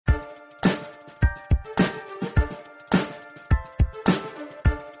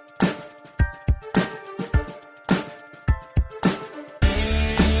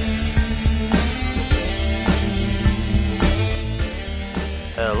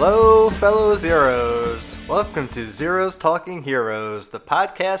Hello, fellow Zeros. Welcome to Zeros Talking Heroes, the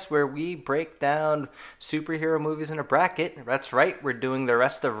podcast where we break down superhero movies in a bracket. That's right, we're doing the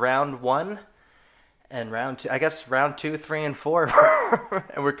rest of round one and round two. I guess round two, three, and four,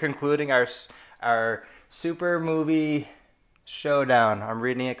 and we're concluding our super movie showdown. I'm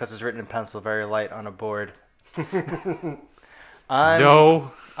reading it because it's written in pencil, very light on a board.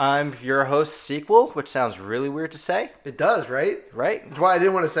 I'm your host, Sequel, which sounds really weird to say. It does, right? Right? That's why I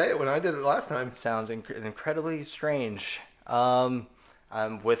didn't want to say it when I did it last time. It sounds incredibly strange. I'm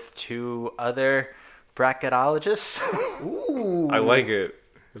with two other bracketologists. Ooh. I like it.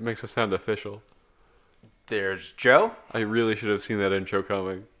 It makes us sound official. There's Joe. I really should have seen that intro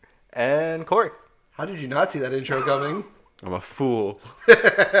coming. And Corey. How did you not see that intro coming? I'm a fool.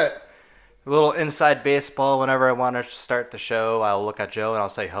 A little inside baseball. Whenever I want to start the show, I'll look at Joe and I'll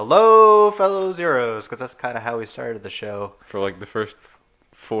say, "Hello, fellow Zeros," because that's kind of how we started the show. For like the first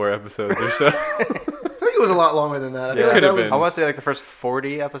 4 episodes or so. I think it was a lot longer than that. I feel Yeah, like could that have was, been. I want to say like the first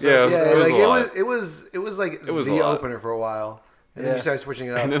 40 episodes. Yeah, or yeah, so. was like a lot. it was like It was a the lot. opener for a while, and then Yeah. you started switching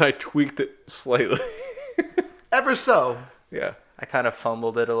it up. And then I tweaked it slightly. Ever so. Yeah. I kind of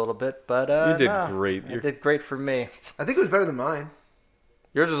fumbled it a little bit, but You did no, great. It did great for me. I think it was better than mine.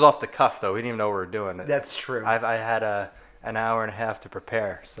 Yours was off the cuff, though. We didn't even know we were doing it. That's true. I had an hour and a half to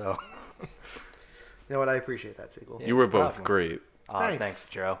prepare, so. You know what? I appreciate that, sequel. Yeah. You were both problem. great. Aw, Thanks. thanks,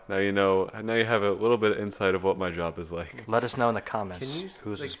 Joe. Now you know. Now you have a little bit of insight of what my job is like. Let us know in the comments Can you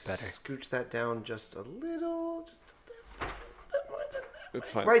whose like, is better. scooch that down just a little, just a bit more than that? It's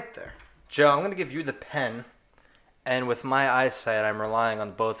fine. Right there. Joe, I'm going to give you the pen, and with my eyesight, I'm relying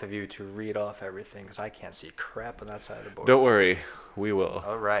on both of you to read off everything, because I can't see crap on that side of the board. Don't worry, we will.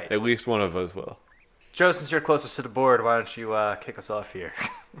 All right. At least one of us will. Joe, since you're closest to the board, why don't you kick us off here?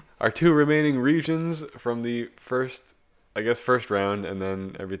 Our 2 remaining regions from the first round, and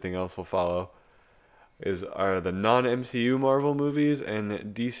then everything else will follow, are the non-MCU Marvel movies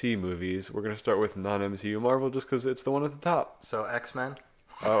and DC movies. We're going to start with non-MCU Marvel just because it's the one at the top. So, X-Men?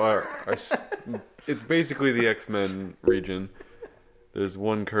 It's basically the X-Men region. There's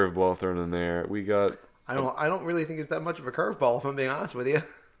one curveball thrown in there. We got... I don't really think it's that much of a curveball, if I'm being honest with you.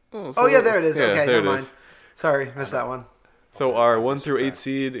 so- Oh yeah, there it is. yeah, Okay, there never it mind. is. Sorry, missed that one. So our 1 through 8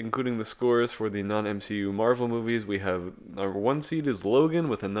 seed, including the scores for the non-MCU Marvel movies, we have our 1 seed is Logan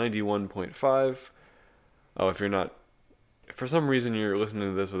with a 91.5. Oh, if for some reason you're listening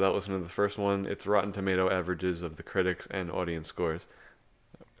to this without listening to the first one, it's Rotten Tomato averages of the critics and audience scores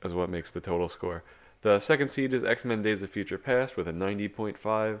is what makes the total score. The 2nd seed is X-Men Days of Future Past with a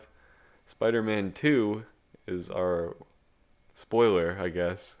 90.5. Spider-Man 2 is our spoiler, I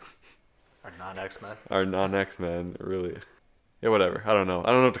guess. Or non-X-Men? Our non-X-Men, really. Yeah, whatever. I don't know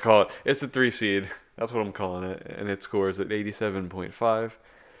what to call it. It's the 3 seed. That's what I'm calling it. And it scores at 87.5.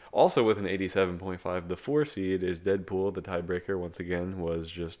 Also with an 87.5, the 4 seed is Deadpool. The tiebreaker, once again,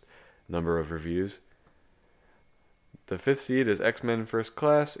 was just number of reviews. The 5th seed is X-Men First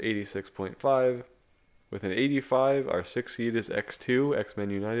Class, 86.5. With an 85, our 6th seed is X2, X-Men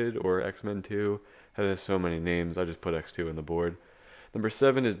United, or X-Men 2. It has so many names, I just put X2 on the board. Number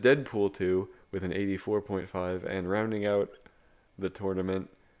 7 is Deadpool 2 with an 84.5, and rounding out the tournament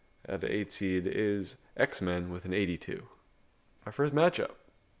at the 8 seed is X-Men with an 82. Our first matchup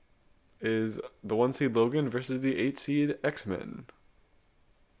is the 1 seed Logan versus the 8 seed X-Men.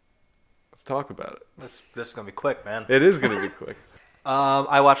 Let's talk about it. This is going to be quick, man. It is going to be quick.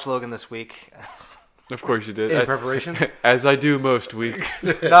 I watched Logan this week. Of course you did. In preparation? As I do most weeks.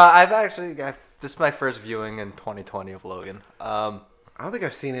 No, this is my first viewing in 2020 of Logan. I don't think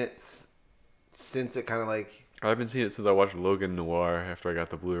I've seen it since it kind of like... I haven't seen it since I watched Logan Noir after I got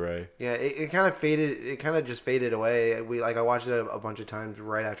the Blu-ray. Yeah, it kind of faded. It kind of just faded away. I watched it a bunch of times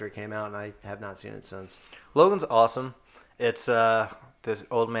right after it came out, and I have not seen it since. Logan's awesome. It's this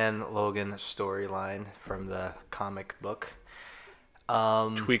Old Man Logan storyline from the comic book.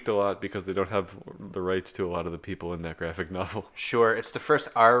 Tweaked a lot because they don't have the rights to a lot of the people in that graphic novel. Sure, it's the first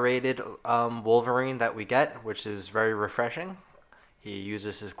R-rated Wolverine that we get, which is very refreshing. He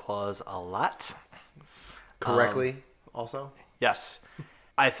uses his claws a lot. Correctly, also. Yes.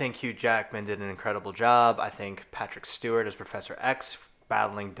 I think Hugh Jackman did an incredible job. I think Patrick Stewart as Professor X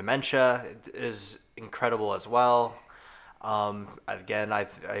battling dementia is incredible as well. Again,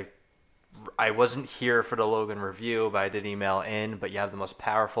 I wasn't here for the Logan review, but I did email in. But you have the most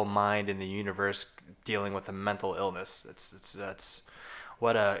powerful mind in the universe dealing with a mental illness. That's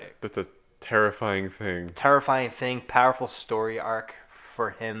a terrifying thing. Terrifying thing. Powerful story arc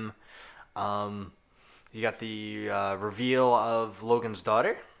for him. You got the reveal of Logan's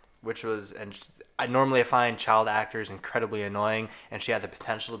daughter, which was, and I find child actors incredibly annoying, and she had the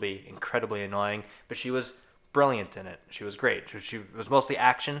potential to be incredibly annoying, but she was brilliant in it. She was great. She was mostly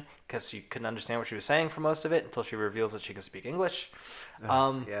action because you couldn't understand what she was saying for most of it until she reveals that she can speak English.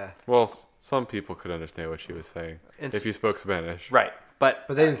 Yeah. Well, some people could understand what she was saying It's- if you spoke Spanish. Right, but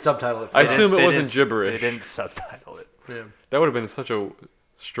But they didn't subtitle it. For I us. assume it they wasn't didn't- gibberish. They didn't subtitle it. Yeah. That would have been such a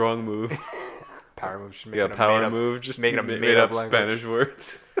strong move. Power move. Just Yeah, making a power made-up- move. Just making a made made-up up language. Spanish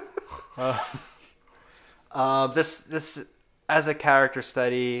words. This as a character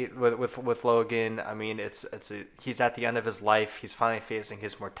study with Logan. I mean, he's at the end of his life. He's finally facing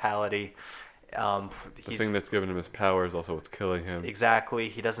his mortality. The He's thing that's given him his power is also what's killing him. exactly.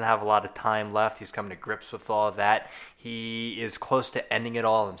 He doesn't have a lot of time left. He's coming to grips with all of that. He is close to ending it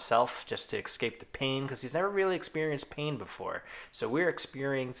all himself, just to escape the pain, because he's never really experienced pain before. So we're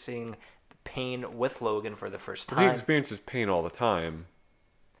experiencing the pain with Logan for the first He time. experiences pain all the time.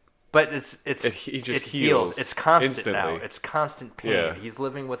 But He just it heals. heals It's constant now. instantly. It's constant pain. Yeah. He's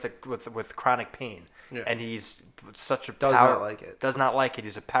living with chronic pain, Yeah. and he's such a Does power, not like it. Does not like it.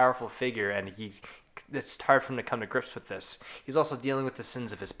 He's a powerful figure, and it's hard for him to come to grips with this. He's also dealing with the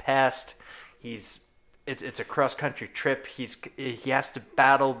sins of his past. It's a cross country trip. He has to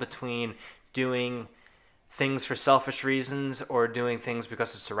battle between doing things for selfish reasons or doing things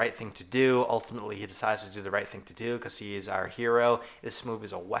because it's the right thing to do. Ultimately, he decides to do the right thing to do because he is our hero. This movie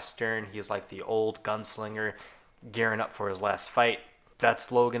is a Western. He's like the old gunslinger gearing up for his last fight.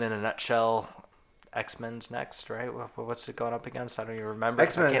 That's Logan in a nutshell. X-Men's next, right? What's it going up against? I don't even remember.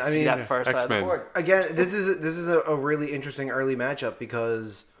 X-Men, I can't I see mean, that far side of the X-Men. board. Again, this is a really interesting early matchup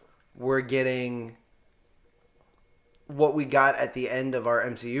because we're getting what we got at the end of our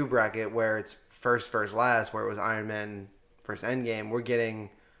MCU bracket, where it's first, last, where it was Iron Man versus Endgame. We're getting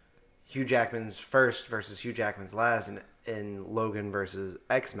Hugh Jackman's first versus Hugh Jackman's last in Logan versus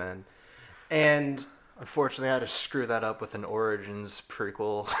X-Men. And Unfortunately, I had to screw that up with an Origins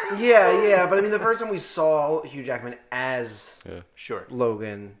prequel. yeah, but I mean, the first time we saw Hugh Jackman as Sure.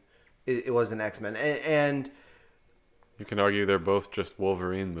 Logan, it was an X-Men. And You can argue they're both just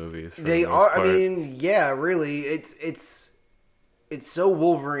Wolverine movies. For they the most are. part. I mean, yeah, really. It's so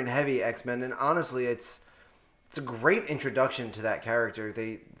Wolverine heavy X-Men, and honestly, it's a great introduction to that character.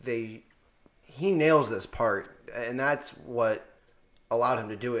 He nails this part, and that's what allowed him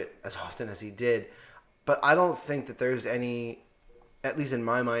to do it as often as he did. But I don't think that there's any, at least in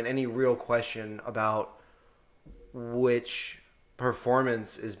my mind, any real question about which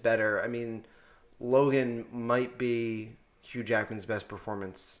performance is better. I mean, Logan might be Hugh Jackman's best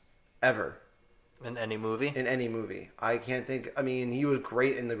performance ever In any movie? in any movie. I can't think. I mean, he was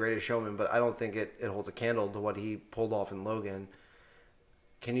great in The Greatest Showman, but I don't think it holds a candle to what he pulled off in Logan.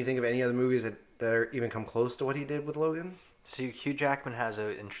 Can you think of any other movies that even come close to what he did with Logan? See, Hugh Jackman has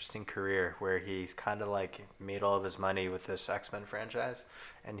an interesting career where he's kind of like made all of his money with this X-Men franchise,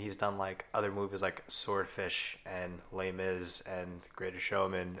 and he's done like other movies like Swordfish and Les Mis and Greatest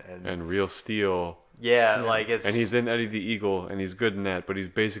Showman And Real Steel. yeah, like it's And he's in Eddie the Eagle, and he's good in that, but he's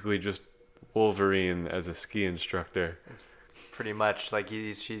basically just Wolverine as a ski instructor. pretty much like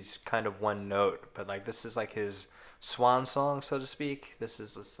he's kind of one note, but like this is like his swan song, so to speak. This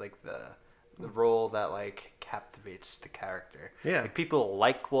is just like the role that like captivates the character. Yeah. Like, people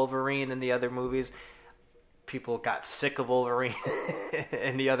like Wolverine in the other movies. People got sick of Wolverine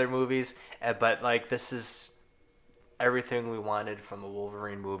in the other movies, but like this is everything we wanted from a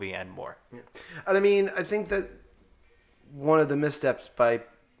Wolverine movie and more. And I mean, I think that one of the missteps by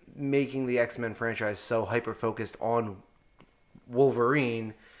making the X-Men franchise so hyper-focused on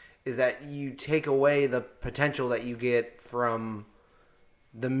Wolverine is that you take away the potential that you get from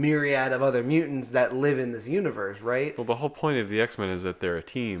the myriad of other mutants that live in this universe, right? Well, the whole point of the X-Men is that they're a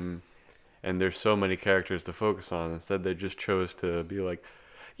team, and there's so many characters to focus on. Instead, they just chose to be like,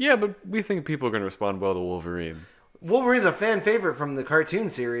 yeah, but we think people are going to respond well to Wolverine. Wolverine's a fan favorite from the cartoon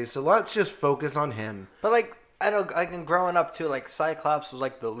series, so let's just focus on him. But like I don't, like in growing up too, like Cyclops was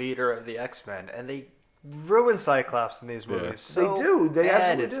like the leader of the X-Men, and they ruin Cyclops in these movies. Yeah. So They do. They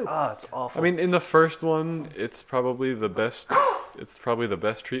bad. absolutely It's do. it's awful. I mean, in the first one, it's probably the best. It's probably the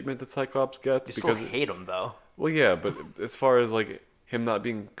best treatment that Cyclops gets you still because, hate him though. well, yeah, but as far as like him not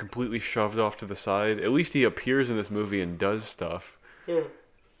being completely shoved off to the side, at least he appears in this movie and does stuff. Yeah.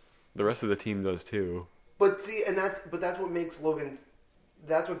 The rest of the team does too. But see, that's what makes Logan.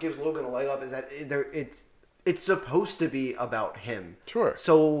 That's what gives Logan a leg up, is that it's supposed to be about him. Sure.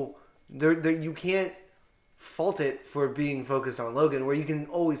 So you can't fault it for being focused on Logan, where you can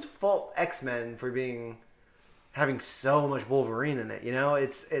always fault X-Men for having so much Wolverine in it. You know,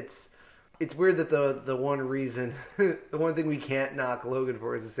 it's It's weird that the one reason, the one thing we can't knock Logan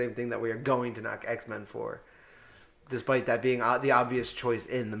for is the same thing that we are going to knock X-Men for, despite that being the obvious choice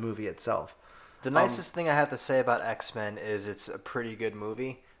in the movie itself. The nicest thing I have to say about X-Men is it's a pretty good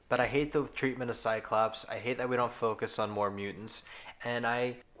movie, but I hate the treatment of Cyclops. I hate that we don't focus on more mutants, and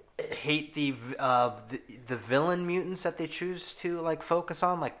I hate the villain mutants that they choose to like focus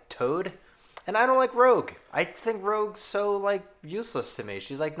on, like Toad. And I don't like Rogue. I think Rogue's so like useless to me.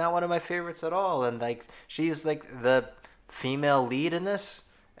 She's like not one of my favorites at all, and like she's like the female lead in this,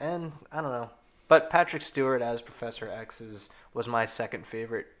 and I don't know. But Patrick Stewart as Professor X was my second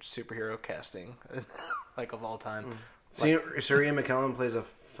favorite superhero casting, like of all time. Sir Ian McKellen plays a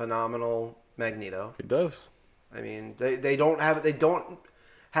phenomenal Magneto. He does. I mean, they don't have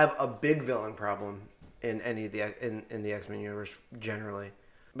a big villain problem in any of the in the X-Men universe generally.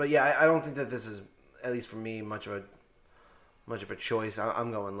 But yeah, I don't think that this is, at least for me, much of a choice.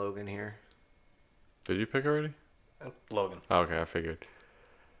 I'm going Logan here. Did you pick already? Logan. Oh, okay, I figured.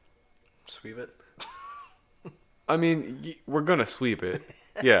 Sweep it. I mean, we're gonna sweep it,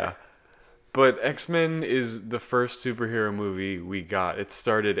 yeah. But X-Men is the first superhero movie we got. It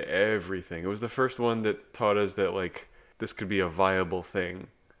started everything. It was the first one that taught us that like this could be a viable thing.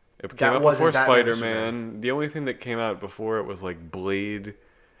 It came out before Spider-Man. The only thing that came out before it was like Blade.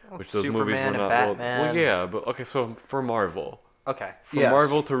 Which those Superman movies were and not Batman. well, yeah, but okay. So for Marvel, Okay. for Yes.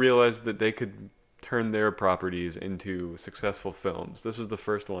 Marvel to realize that they could turn their properties into successful films, this is the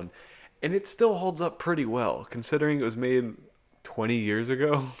first one, and it still holds up pretty well considering it was made 20 years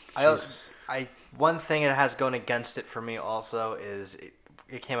ago. I one thing it has going against it for me also is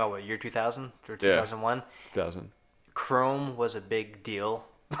it came out what year 2000 or 2001. 2000. Chrome was a big deal.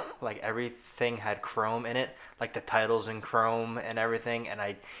 Like everything had chrome in it, like the titles in chrome and everything. And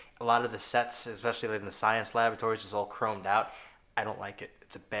a lot of the sets, especially in the science laboratories, is all chromed out. I don't like it.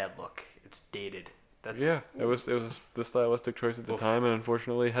 It's a bad look. It's dated. Yeah, it was the stylistic choice at the time, and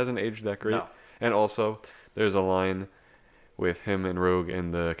unfortunately it hasn't aged that great. No. And also, there's a line with him and Rogue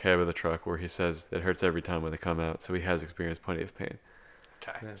in the cab of the truck where he says it hurts every time when they come out, so he has experienced plenty of pain.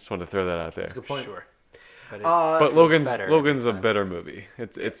 Okay. Just wanted to throw that out there. That's a good point. Sure. But But Logan's better a better movie.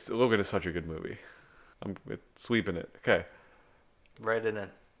 It's Logan is such a good movie. It's sweeping it. Okay, write it in.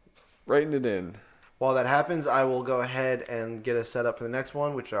 writing it in. While that happens, I will go ahead and get us set up for the next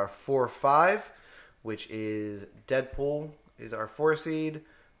one, which are 4-5, which is Deadpool is our 4 seed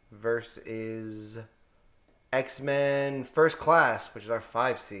versus X-Men First Class, which is our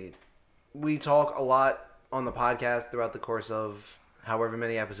 5 seed. We talk a lot on the podcast throughout the course of however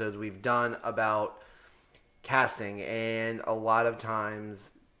many episodes we've done about casting, and a lot of times,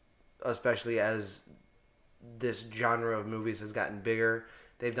 especially as this genre of movies has gotten bigger,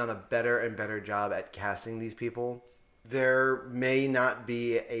 they've done a better and better job at casting these people. There may not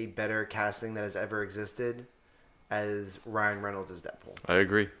be a better casting that has ever existed as Ryan Reynolds as Deadpool. I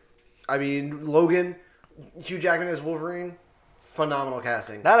agree. I mean, Logan, Hugh Jackman as Wolverine, phenomenal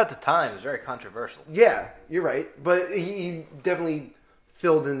casting. Not at the time. It was very controversial. Yeah, you're right, but he definitely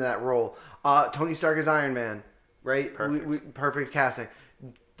filled in that role. Tony Stark as Iron Man, right? Perfect. Perfect casting.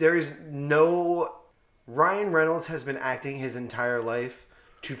 There is no... Ryan Reynolds has been acting his entire life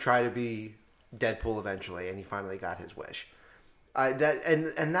to try to be Deadpool eventually, and he finally got his wish.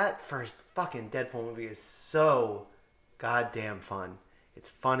 That first fucking Deadpool movie is so goddamn fun. It's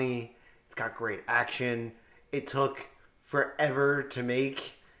funny. It's got great action. It took forever to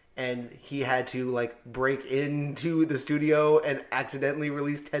make, and he had to like break into the studio and accidentally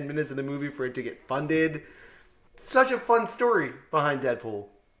release 10 minutes of the movie for it to get funded. Such a fun story behind Deadpool.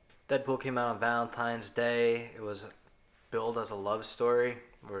 Deadpool came out on Valentine's Day. It was billed as a love story,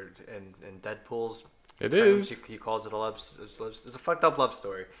 or in Deadpool's terms, he calls it a love. It's a fucked up love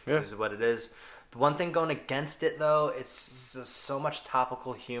story. Yeah. This is what it is. The one thing going against it, though, it's just so much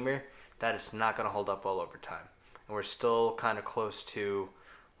topical humor that it's not going to hold up well over time. And we're still kind of close to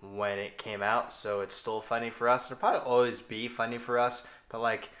when it came out, so it's still funny for us. It'll probably always be funny for us, but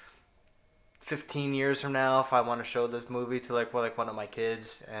like 15 years from now, if I want to show this movie to like one of my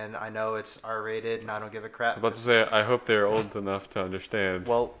kids, and I know it's R-rated and I don't give a crap. I was about to say, I hope they're old enough to understand.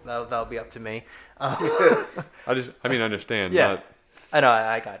 Well, that'll be up to me. Understand. Yeah. Not, I know,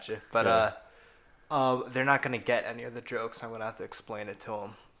 I got you, but Yeah. they're not gonna get any of the jokes. I'm gonna have to explain it to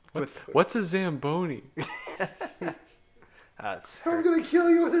them. what's a Zamboni? I'm gonna kill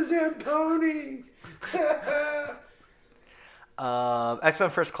you with a Zamboni. X-Men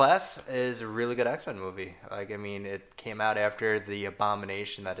First Class is a really good X-Men movie. Like, I mean, it came out after the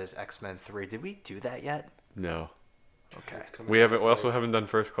abomination that is X-Men 3. Did we do that yet? No. Okay. We also haven't done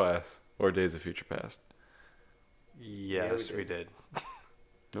First Class or Days of Future Past. Yes, Yeah, we did.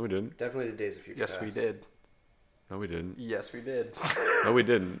 No, we didn't. Definitely did Days of Future Yes, Past. we did. No, we didn't. Yes, we did. No, we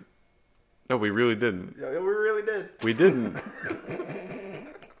didn't. No, we really didn't. Yeah, we really did. We didn't.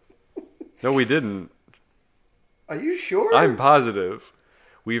 No, we didn't. Are you sure? I'm positive.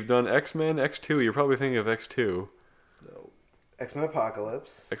 We've done X-Men, X2. You're probably thinking of X2. No. X-Men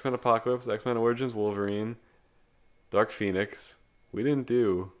Apocalypse. X-Men Apocalypse, X-Men Origins Wolverine, Dark Phoenix. We didn't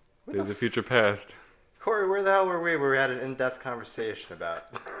do Days of Future Past. Corey, where the hell were we? Where we had an in-depth conversation about.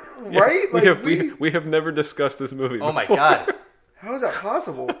 Right? Yeah, Like, we have never discussed this movie Oh my before. God. How is that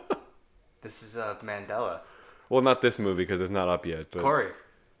possible? This is Mandela. Well, not this movie because it's not up yet. But Corey.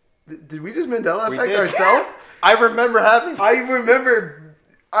 Did we just Mandela We effect did. ourselves? I remember having. I remember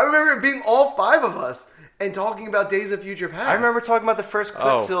it being all 5 of us and talking about Days of Future Past. I remember talking about the first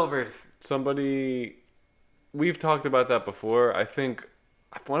Oh. Quicksilver. somebody, we've talked about that before. I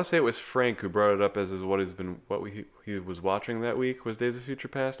want to say it was Frank who brought it up as what he was watching that week was Days of Future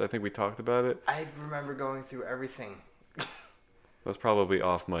Past. I think we talked about it. I remember going through everything. That's probably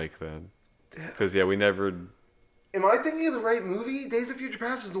off mic then, because yeah, we never. Am I thinking of the right movie? Days of Future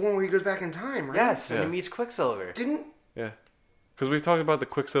Past is the one where he goes back in time, right? Yes, and Yeah. he meets Quicksilver. Didn't Because we've talked about the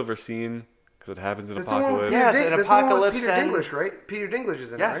Quicksilver scene, because it happens in that's the one with Apocalypse. Yeah. Peter Yes, in that's the one with Apocalypse Peter and- Dinklage, right? Peter Dinklage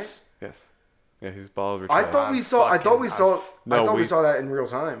is in Yes. Yes. Yeah, he's Bolivar. it, right? I thought we saw. I thought we saw. No, I thought we we- saw that in real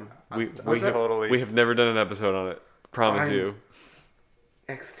time. we Okay. we have never done an episode on it. Promise I'm- you.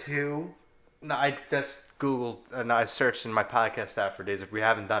 X2. No, I just Googled and I searched in my podcast app for Days of. We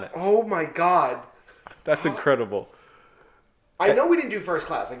haven't done it. Oh my God! That's incredible. I know we didn't do First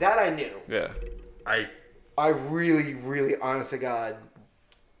Class. Like that, I knew. Yeah. I really, really, honest to God,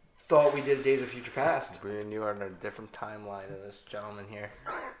 thought we did Days of Future Past. We and you are on a different timeline than this gentleman here.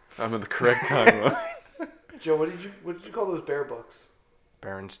 I'm in the correct timeline. Joe, what did you call those bear books?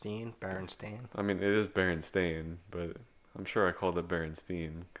 Berenstain. I mean, it is Berenstain, but I'm sure I called it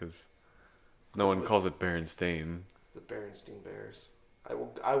Berenstein because no one calls it Berenstain. It's the Berenstain Bears.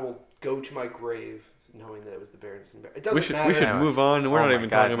 I will go to my grave knowing that it was the Berenstain Bears. It doesn't matter. We should move on. We're Oh not my even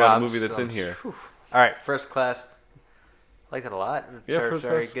God, talking no, about a I'm movie that's still- in here. Whew. All right, First Class. Liked it a lot. Yeah, Sure, First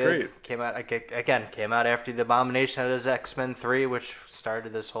very Class is good. great. Came out after the abomination of this X-Men 3, which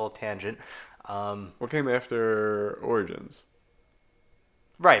started this whole tangent. What came after Origins?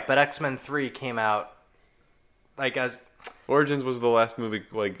 Right, but X-Men 3 came out like as Origins was the last movie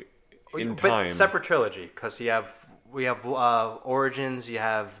like in but time. separate trilogy because we have Origins, you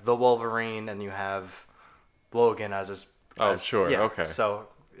have the Wolverine, and you have Logan as Oh, sure, yeah, okay. So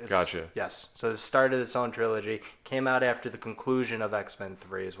it's, Gotcha. Yes, so it started its own trilogy. Came out after the conclusion of X-Men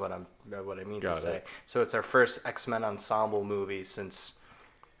 3 is what I mean Got to say. it. So it's our first X-Men ensemble movie since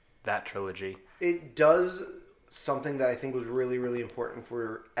that trilogy. It does something that I think was really, really important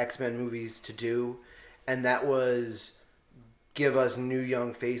for X-Men movies to do, and that was give us new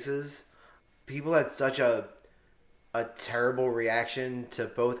young faces. People had such a terrible reaction to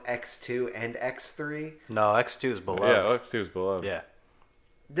both X2 and X3. No, X2 is beloved. Yeah, X2 is beloved. Yeah.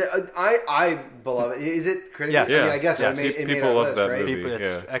 I beloved. Is it critically? Yes. I mean, Yeah. I guess Yes. it made People our love list, that right? movie. People,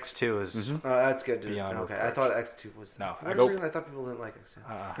 yeah. X2 is Mhm. Oh, that's good. Beyond Okay, I reproach. thought X2 was. No, For some Nope. reason I thought people didn't like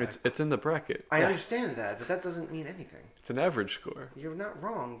X2. It's in the bracket. I yeah. understand that, but that doesn't mean anything. It's an average score. You're not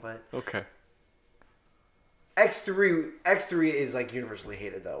wrong, but Okay. X3 is like universally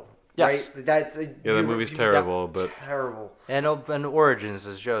hated though. Yes. Right? That's Yeah, the movie's terrible, but terrible. and Origins,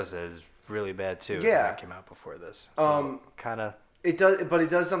 as Joe said, is really bad too. Yeah. That came out before this. So kind of. It does, but it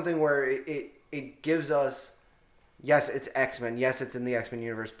does something where it gives us. Yes, it's X-Men. Yes, it's in the X-Men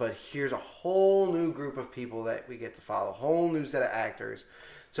universe, but here's a whole new group of people that we get to follow. A whole new set of actors.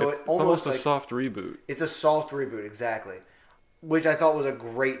 So it's it almost like a soft reboot. it's a soft reboot, exactly, which I thought was a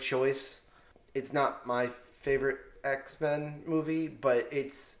great choice. It's not my favorite X-Men movie, but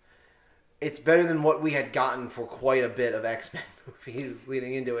it's better than what we had gotten for quite a bit of X-Men movies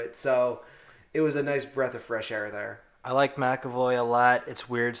leading into it. So it was a nice breath of fresh air there. I like McAvoy a lot. It's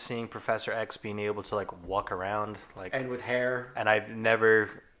weird seeing Professor X being able to like walk around And with hair. and I've never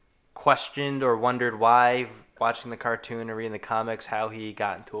questioned or wondered why watching the cartoon or reading the comics how he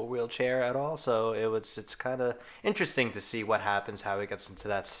got into a wheelchair at all. So it's kind of interesting to see what happens, how he gets into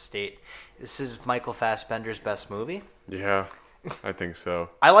that state. This is Michael Fassbender's best movie. Yeah, I think so.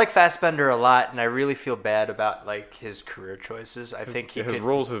 I like Fassbender a lot, and I really feel bad about like his career choices. I think His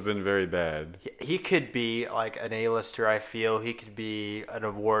roles have been very bad. he could be like an A-lister. I feel he could be an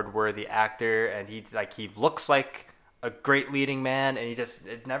award-worthy actor, and he looks like a great leading man, and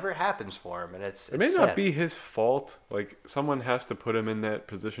it never happens for him, and it's It may sad. not be his fault. Like someone has to put him in that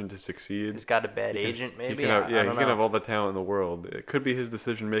position to succeed. He's got a bad He can- agent, he maybe. can have, I yeah, don't he can know. have all the talent in the world. It could be his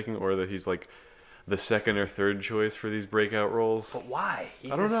decision making, or that he's like the second or third choice for these breakout roles. But why?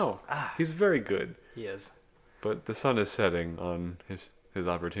 I don't know. He's very good, He is. but the sun is setting on his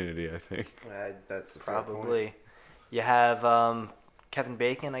opportunity, I think. That's a fair point. Probably. You have Kevin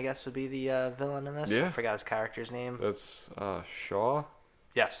Bacon, I guess, would be the villain in this. Yeah. I forgot his character's name. That's Shaw.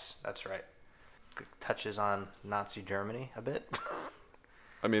 Yes, that's right. Touches on Nazi Germany a bit.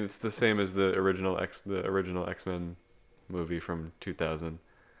 I mean, it's the same as the original X-Men movie from 2000.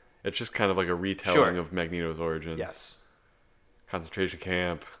 It's just kind of like a retelling of Magneto's origin. Yes. Concentration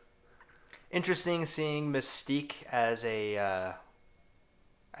camp. Interesting seeing Mystique as a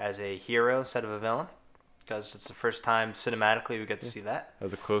hero instead of a villain, because it's the first time cinematically we get to see that.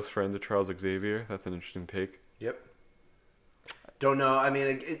 As a close friend to Charles Xavier, that's an interesting take. Yep. Don't know. I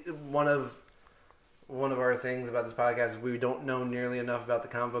mean, one of our things about this podcast is we don't know nearly enough about the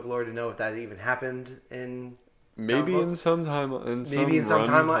comic book lore to know if that even happened in. Maybe in some time, Maybe in some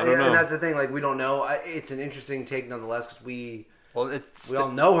timeline, I don't know. and that's the thing. Like, we don't know. It's an interesting take nonetheless because we Well,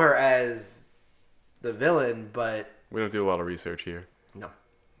 all know her as the villain, but we don't do a lot of research here. no.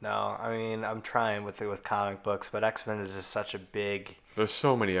 I mean, I'm trying with comic books, but X-Men is just such a big. There's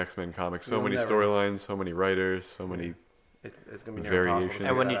so many X-Men comics, so We'll many never- storylines, so many writers, so many. it's gonna be never possible to Variations. figure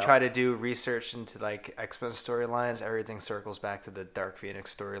And when that you out. try to do research into like X-Men storylines, everything circles back to the Dark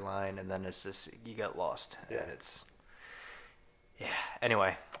Phoenix storyline, and then it's just you get lost. Yeah. And it's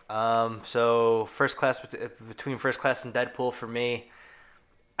Anyway, so First Class between First Class and Deadpool for me,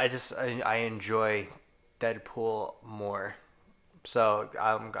 I enjoy Deadpool more. So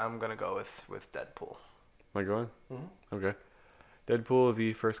I'm gonna go with Deadpool. Am I going? Mhm. Okay. Deadpool,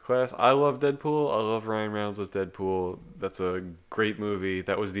 the First Class. I love Deadpool. I love Ryan Reynolds as Deadpool. That's a great movie.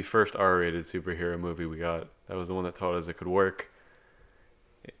 That was the first R-rated superhero movie we got. That was the one that taught us it could work.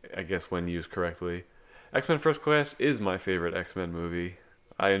 I guess when used correctly. X-Men First Class is my favorite X-Men movie.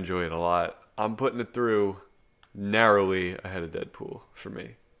 I enjoy it a lot. I'm putting it through narrowly ahead of Deadpool for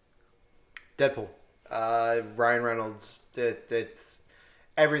me. Deadpool. Ryan Reynolds. It's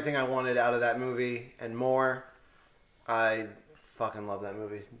everything I wanted out of that movie and more. I fucking love that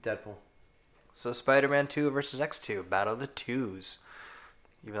movie. Deadpool. So Spider-Man 2 versus X2, Battle of the Twos.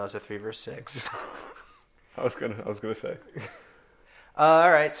 Even though it's a 3 versus 6. I was gonna say.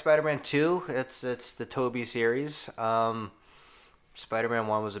 All right, Spider-Man 2. It's the Tobey series. Spider-Man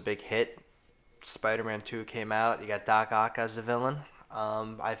 1 was a big hit. Spider-Man 2 came out. You got Doc Ock as the villain.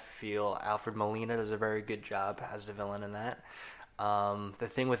 I feel Alfred Molina does a very good job as the villain in that. The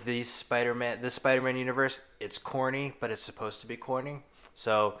thing with this Spider-Man universe, it's corny, but it's supposed to be corny.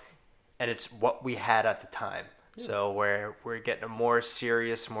 So, and it's what we had at the time. Yeah. So we're getting a more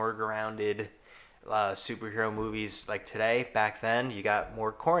serious, more grounded superhero movies like today. Back then, you got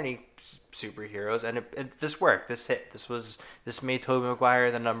more corny superheroes, and this worked. This hit. This made Tobey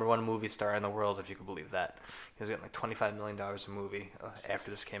Maguire the #1 movie star in the world, if you can believe that. He was getting like $25 million a movie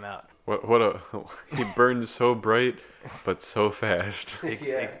after this came out. He burned so bright, but so fast.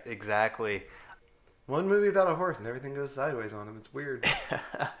 Yeah. Exactly. One movie about a horse and everything goes sideways on him. It's weird.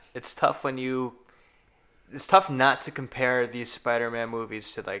 It's tough it's tough not to compare these Spider-Man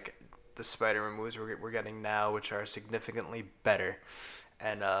movies to like the Spider-Man movies we're getting now, which are significantly better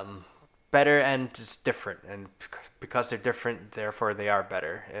and just different. And because they're different, therefore they are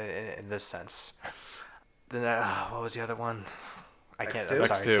better in this sense. Then what was the other one? I can't. I'm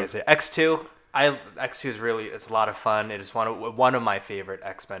sorry, I can't say X2. X2 it's a lot of fun. It is one of my favorite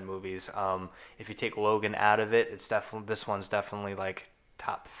X-Men movies. If you take Logan out of it, this one's definitely like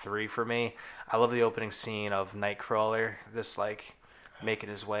top 3 for me. I love the opening scene of Nightcrawler just like making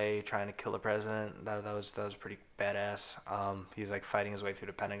his way, trying to kill the president. That was pretty badass. He's like fighting his way through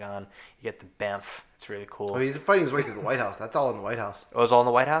the Pentagon. You get the Banff. It's really cool. Oh, he's fighting his way through the White House. That's all in the White House. Oh, it was all in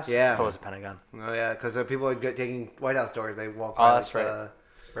the White House? Yeah. I thought it was the Pentagon. Oh yeah, because people are taking White House doors. They walk Oh, by that's like, right.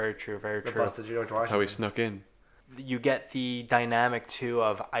 Very true. Very the true. bus to George Washington. That's how he snuck in. You get the dynamic too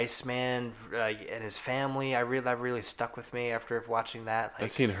of Iceman and his family. I really stuck with me after watching that. That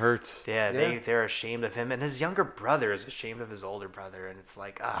scene hurts. Yeah, they're ashamed of him, and his younger brother is ashamed of his older brother, and it's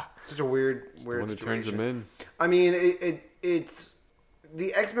like such a weird It's the one who situation. turns him in. I mean, it's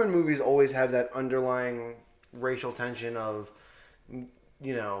the X-Men movies always have that underlying racial tension of,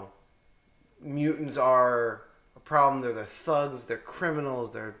 mutants are a problem. They're the thugs. They're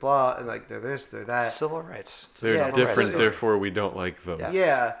criminals. They're blah, and like they're this, they're that. civil rights. They're different, therefore we don't like them.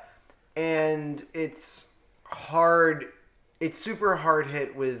 Yeah, and it's hard. It's super hard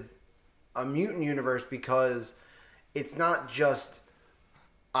hit with a mutant universe because it's not just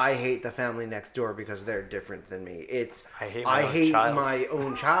I hate the family next door because they're different than me. It's I hate my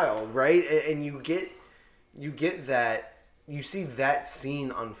own child, right? And you get that, you see that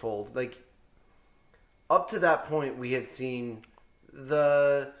scene unfold. Like up to that point, we had seen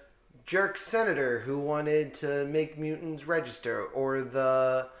the jerk senator who wanted to make mutants register, or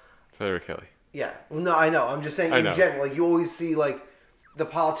the Senator Kelly. yeah. Well, no, I know. I'm just saying I in know. general. Like you always see like the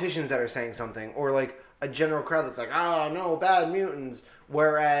politicians that are saying something, or like a general crowd that's like, "Oh no, bad mutants."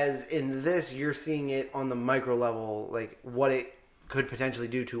 Whereas in this, you're seeing it on the micro level, like what it could potentially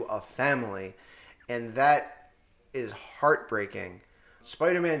do to a family, and that is heartbreaking.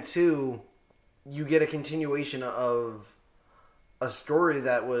 Spider-Man 2, you get a continuation of a story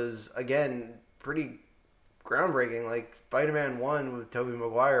that was again pretty groundbreaking. Like Spider-Man 1 with Tobey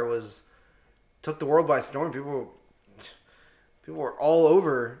Maguire took the world by storm. People were all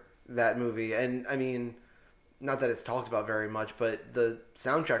over that movie, and I mean, not that it's talked about very much, but the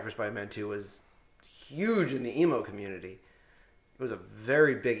soundtrack for Spider-Man 2 was huge in the emo community. It was a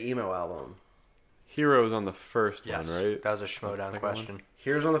very big emo album. Heroes on the first Yes, one, right? that was a That's the Schmodown second question.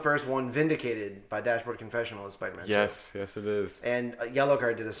 Here's on the first one, Vindicated by Dashboard Confessional is Spider-Man 2. Yes, yes it is. And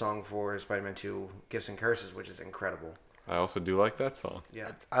Yellowcard did a song for Spider-Man 2, Gifts and Curses, which is incredible. I also do like that song.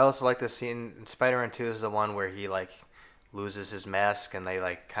 Yeah. I also like the scene in Spider-Man 2 is the one where he like loses his mask and they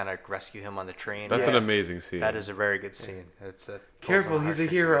like kind of rescue him on the train. That's Yeah. an amazing scene. That is a very good scene. It's a Careful, he's a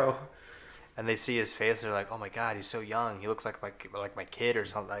hero. And they see his face, they're like, "Oh my God, he's so young. He looks like my kid or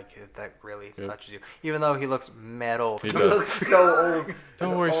something." Like that really Yep. touches you, even though he looks mad old. He He does. looks so old. Don't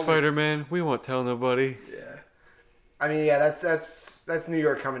And worry, all this- Spider-Man. We won't tell nobody. Yeah. I mean, yeah, that's New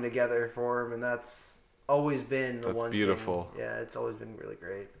York coming together for him, and that's always been the That's one beautiful. thing. Yeah, it's always been really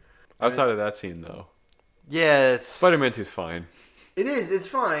great. Outside of that scene, though, Yeah, it's Spider-Man 2's fine. It is. It's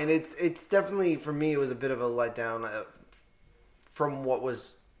fine. It's definitely, for me, it was a bit of a letdown from what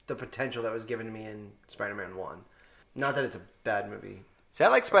was the potential that was given to me in Spider-Man 1. Not that it's a bad movie. See, I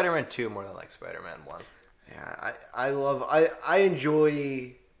like Spider-Man 2 more than I like Spider-Man 1. Yeah, I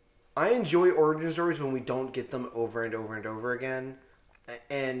enjoy origin stories when we don't get them over and over and over again.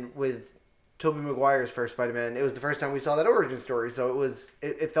 And with Tobey Maguire's first Spider-Man, it was the first time we saw that origin story, so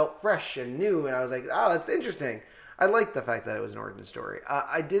it felt fresh and new, and I was like, oh, that's interesting. I liked the fact that it was an origin story.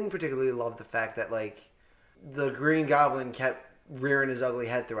 I didn't particularly love the fact that like the Green Goblin kept rearing his ugly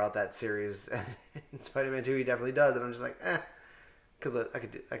head throughout that series. In Spider-Man 2, he definitely does, and I'm just like, I could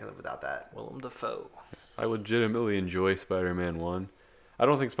live without that. Willem Dafoe. I legitimately enjoy Spider-Man 1. I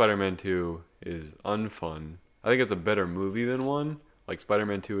don't think Spider-Man 2 is unfun. I think it's a better movie than 1. Like,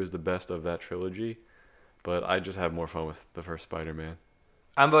 Spider-Man 2 is the best of that trilogy. But I just have more fun with the first Spider-Man.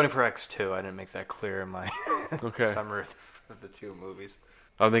 I'm voting for X2. I didn't make that clear in my Okay. summary of the two movies.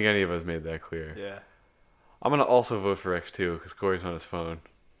 I don't think any of us made that clear. Yeah. I'm going to also vote for X2 because Corey's on his phone.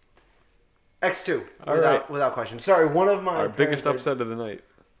 X2, All right. without question. Sorry, one of my Our biggest parents upset of the night.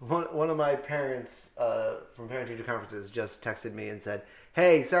 One of my parents from parent-teacher conferences just texted me and said,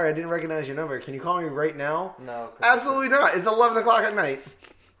 "Hey, sorry, I didn't recognize your number. Can you call me right now?" No. Absolutely not. It's 11 o'clock at night.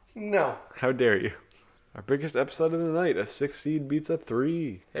 No. How dare you? Our biggest upset of the night. A 6 seed beats a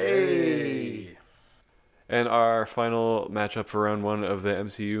 3. Hey. And our final matchup for round 1 of the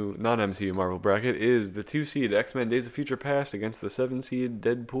non-MCU Marvel bracket is the 2 seed X-Men Days of Future Past against the 7 seed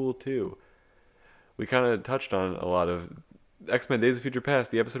Deadpool 2. We kind of touched on a lot of X-Men Days of Future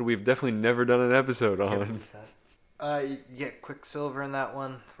Past, the episode we've definitely never done an episode on. You get Quicksilver in that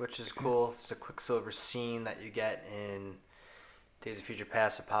one, which is cool. It's the Quicksilver scene that you get in Days of Future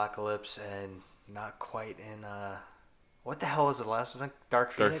Past, Apocalypse, and not quite in what the hell was the last one?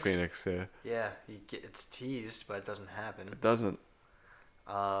 Dark Phoenix. Dark Phoenix, yeah. Yeah, it's teased, but it doesn't happen. It doesn't.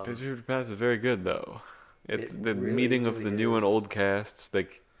 Days of Future Past is very good, though. It's It the really, meeting of really the new and is. old casts. They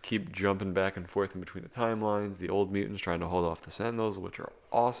keep jumping back and forth in between the timelines. The old mutants trying to hold off the Sentinels, which are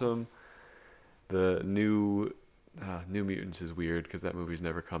awesome. The new Mutants is weird because that movie's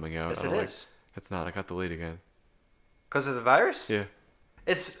never coming out. Yes, I it don't is. It's not. I got delayed again. Because of the virus? Yeah.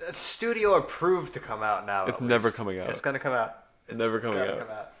 It's studio approved to come out now. It's at never least. coming out. It's gonna come out. It's Never coming gotta out.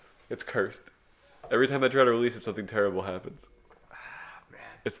 Come out. It's cursed. Every time they try to release it, something terrible happens. Man,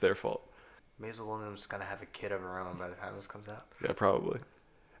 It's their fault. Maisie Williams gonna have a kid of her own by the time this comes out. Yeah, probably.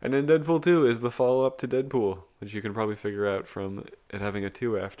 And then Deadpool 2 is the follow-up to Deadpool, which you can probably figure out from it having a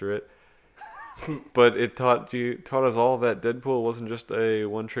 2 after it. But it taught us all that Deadpool wasn't just a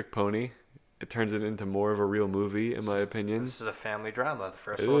one-trick pony. It turns it into more of a real movie, in my opinion. This is a family drama. The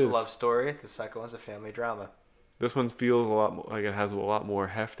first It one was a is. love story. The second one's a family drama. This one feels a lot like it has a lot more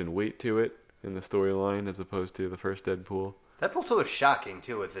heft and weight to it in the storyline as opposed to the first Deadpool. Deadpool 2 is shocking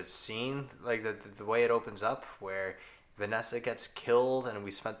too with its scene, like the way it opens up, where Vanessa gets killed, and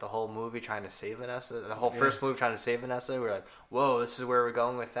we spent the whole movie trying to save Vanessa. The whole first movie trying to save Vanessa. We're like, whoa, this is where we're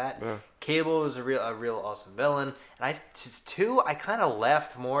going with that. Yeah. Cable is a real awesome villain, and two, I kind of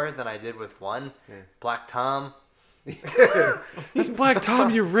laughed more than I did with one. Yeah. Black Tom. That's Black Tom,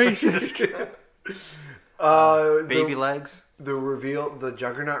 you racist. Baby legs. The reveal, the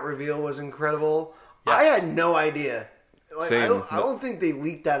Juggernaut reveal was incredible. Yes. I had no idea. Like, Same. I don't think they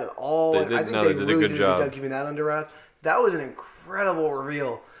leaked that at all. They did- I think no, they they did a really good did a job. good job keeping that under wraps. That was an incredible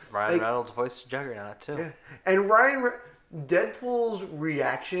reveal. Ryan Like- Reynolds voiced Juggernaut too. Yeah. And Deadpool's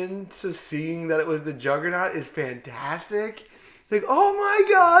reaction to seeing that it was the Juggernaut is fantastic. Like, oh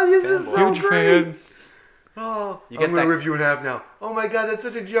my god, this is Fanboy. so Huge great. fan. Oh, You I'm get gonna that- rip you in half now. Oh my god, that's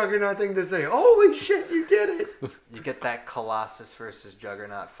such a Juggernaut thing to say. Holy shit, you did it. You get that Colossus versus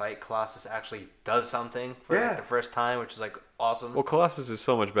Juggernaut fight. Colossus actually does something for Yeah. like, the first time, which is like awesome. Well, Colossus is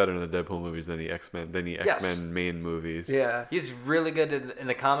so much better in the Deadpool movies than the X-Men Yes. main movies. Yeah. He's really good in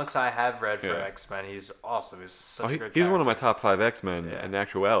the comics I have read for Yeah. X-Men. He's awesome. He's such Oh, a he- good he's one of my character. top 5 X-Men Yeah. in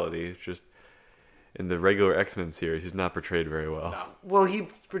actuality. It's just in the regular X-Men series, he's not portrayed very well. No. Well, he's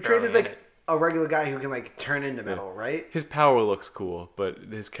portrayed as Barely in like it. a regular guy who can like turn into metal, right? His power looks cool, but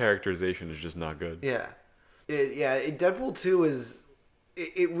his characterization is just not good. Yeah. Deadpool 2 is.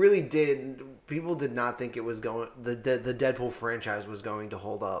 It really did. People did not think it was going. The Deadpool franchise was going to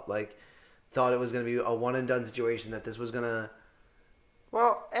hold up. Like, thought it was going to be a one and done situation. That this was going to.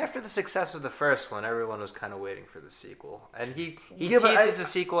 Well, after the success of the first one, everyone was kind of waiting for the sequel, and he Yeah, but teases I- the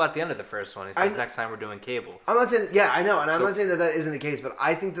sequel at the end of the first one. He says next time we're doing Cable. I'm not saying. Yeah, I know, and I'm So- not saying that isn't the case. But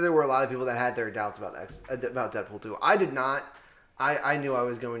I think that there were a lot of people that had their doubts about Deadpool 2. I did not. I knew I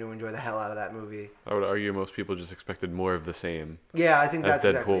was going to enjoy the hell out of that movie. I would argue most people just expected more of the same Yeah, I think as that's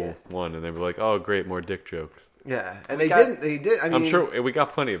exactly Deadpool it. 1, and they were like, oh, great, more dick jokes. Yeah, and We they got- didn't. They did. I mean, I'm sure we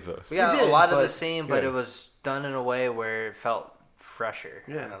got plenty of those. We got did, a lot of the but- same, but yeah. it was done in a way where it felt fresher.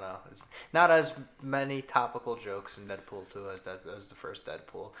 Yeah. I don't know. It's not as many topical jokes in Deadpool 2 as the first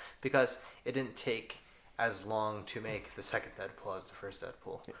Deadpool, because it didn't take as long to make the second Deadpool as the first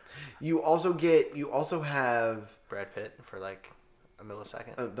Deadpool. You also have Brad Pitt for like a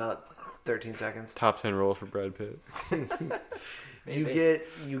millisecond. about 13 seconds. Top 10 role for Brad Pitt. You Maybe.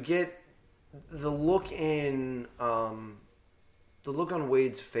 get the look in the look on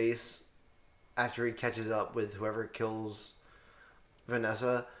Wade's face after he catches up with whoever kills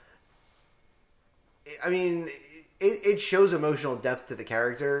Vanessa. I mean, it shows emotional depth to the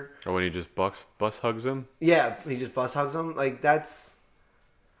character. Or when he just bus hugs him. Yeah, he just bus hugs him. Like, that's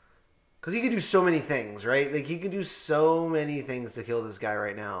because he could do so many things, right? Like, he could do so many things to kill this guy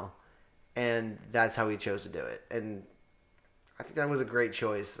right now, and that's how he chose to do it. And I think that was a great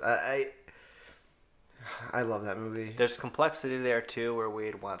choice. I love that movie. There's complexity there too, where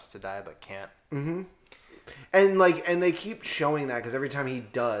Wade wants to die but can't. Mm-hmm. And they keep showing that because every time he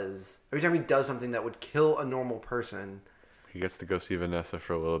does something that would kill a normal person, He gets to go see Vanessa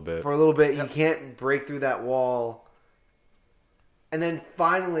for a little bit. for a little bit, he can't break through that wall. And then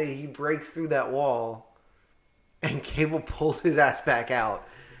finally, he breaks through that wall, and Cable pulls his ass back out.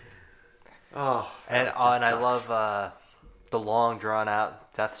 Oh, And that and I sucks. love the long drawn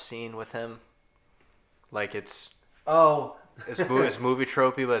out death scene with him. Like it's movie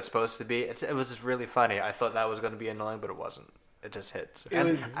tropey, but it's supposed to be. It was just really funny. I thought that was going to be annoying, but it wasn't. It just hits. It And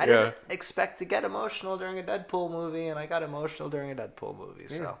was- I didn't expect to get emotional during a Deadpool movie, and I got emotional during a Deadpool movie.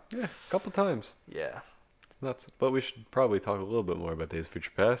 So Yeah, a couple times. yeah, It's nuts. But we should probably talk a little bit more about Days of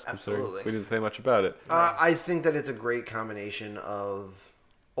Future Past. considering Absolutely. We didn't say much about it. I think that it's a great combination of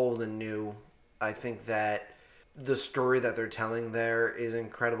old and new. I think that the story that they're telling there is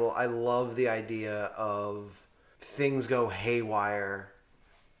incredible. I love the idea of things go haywire,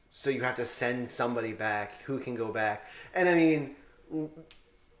 so you have to send somebody back who can go back. And I mean,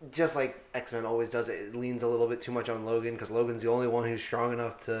 just like X-Men always does, it leans a little bit too much on Logan because Logan's the only one who's strong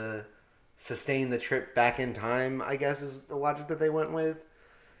enough to sustain the trip back in time, I guess is the logic that they went with.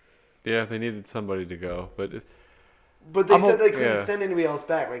 Yeah, they needed somebody to go, but But they I'm said o- they couldn't yeah. send anybody else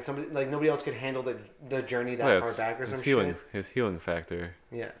back. Like somebody, like nobody else could handle the journey that far it's back or his some healing, shit. his healing factor.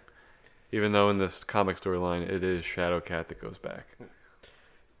 Yeah, Even though in this comic storyline it is Shadowcat that goes back.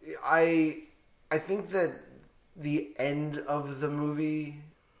 I think that the end of the movie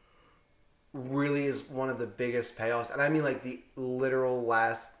really is one of the biggest payoffs, and I mean like the literal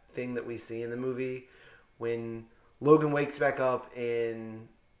last thing that we see in the movie when Logan wakes back up in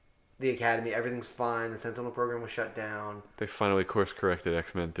the academy. Everything's fine. The Sentinel program was shut down. They finally course corrected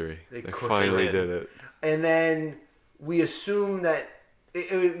X-Men 3. They They course finally corrected. did it. And then we assume that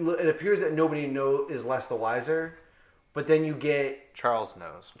it appears that nobody is less the wiser. But then you get Charles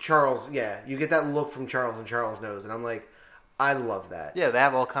knows. Charles, yeah, you get that look from Charles, and Charles knows. And I'm like, I love that. Yeah, they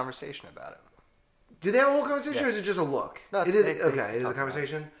have a whole conversation about it. Do they have a whole conversation, Yeah. or is it just a look? No, it is they okay. It is a talk about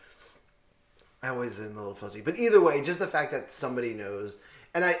conversation. I always am a little fuzzy, but either way, just the fact that somebody knows,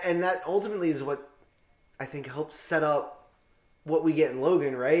 and that ultimately is what I think helps set up what we get in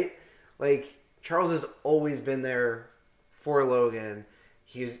Logan, right? Like Charles has always been there for Logan.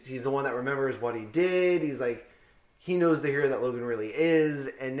 He's the one that remembers what he did. He's like he knows the hero that Logan really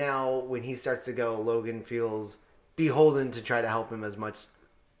is, and now when he starts to go, Logan feels beholden to try to help him as much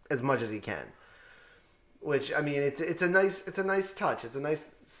as he can. Which I mean, it's a nice touch. It's a nice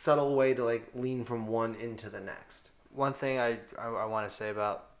subtle way to like lean from one into the next. One thing I want to say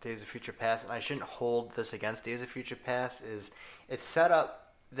about Days of Future Past, and I shouldn't hold this against Days of Future Past, is it's set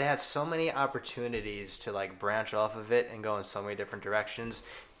up. They had so many opportunities to like branch off of it and go in so many different directions.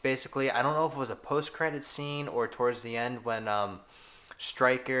 Basically, I don't know if it was a post-credit scene or towards the end when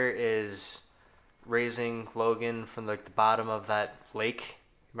Stryker is raising Logan from like the bottom of that lake.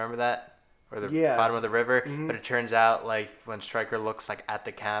 Remember that? Or the bottom of the river. Mm-hmm. But it turns out like when Stryker looks like at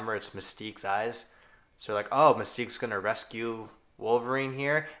the camera, it's Mystique's eyes. So like, oh, Mystique's gonna rescue Wolverine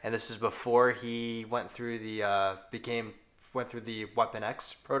here, and this is before he went through the Weapon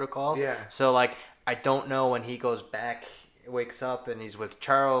X protocol. Yeah. So like, I don't know when he goes back, wakes up, and he's with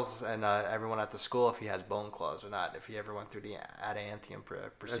Charles and everyone at the school if he has bone claws or not. If he ever went through the adamantium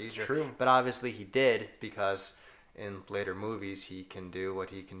procedure. That's true. But obviously he did because in later movies he can do what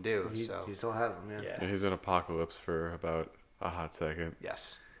he can do. He still has them. Yeah. Yeah, he's in Apocalypse for about a hot second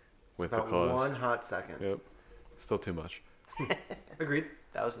Yes. with About the claws. one hot second. Yep. Still too much. Agreed.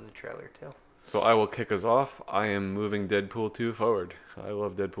 That was in the trailer too. So I will kick us off. I am moving Deadpool 2 forward. I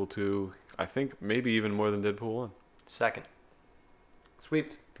love Deadpool 2. I think maybe even more than Deadpool 1. Second.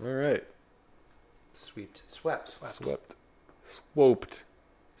 Swept. All right. Swept. Swoped.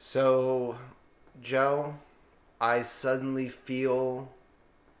 So, Joe, I suddenly feel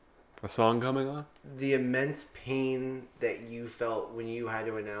A song coming on? the immense pain that you felt when you had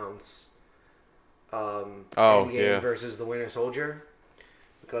to announce Endgame yeah. versus the Winter Soldier,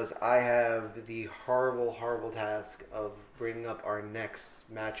 because I have the horrible, horrible task of bringing up our next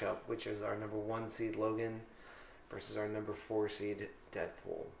matchup, which is our number 1 seed Logan versus our number 4 seed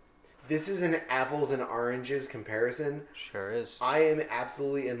Deadpool. This is an apples and oranges comparison. Sure is. I am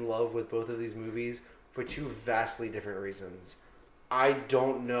absolutely in love with both of these movies for 2 vastly different reasons. I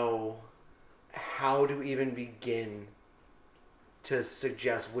don't know how to even begin to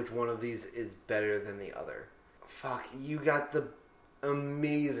suggest which one of these is better than the other. Fuck, you got the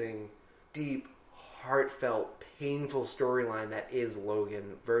amazing, deep, heartfelt, painful storyline that is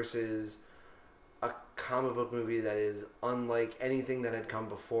Logan versus a comic book movie that is unlike anything that had come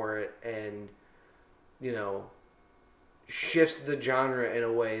before it and, you know, shifts the genre in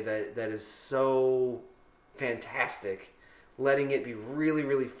a way that is so fantastic, letting it be really,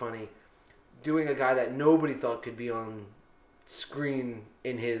 really funny, doing a guy that nobody thought could be on screen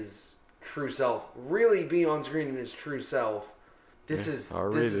in his true self, really be on screen in his true self. This is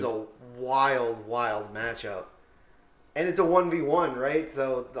a wild, wild matchup. And it's a 1v1, right?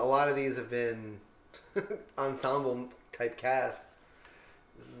 So a lot of these have been ensemble type cast.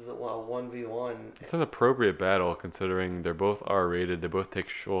 This is a 1v1. It's an appropriate battle considering they're both R-rated. They both take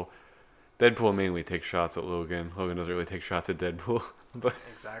Deadpool mainly takes shots at Logan. Logan doesn't really take shots at Deadpool. But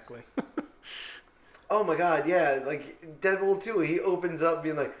Exactly. Oh my god, yeah, like Deadpool 2, he opens up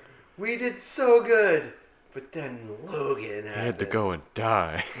being like, we did so good, but then Logan had to go and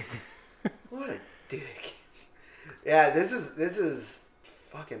die. What a dick. Yeah, this is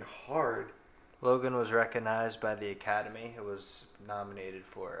fucking hard. Logan was recognized by the Academy. It was nominated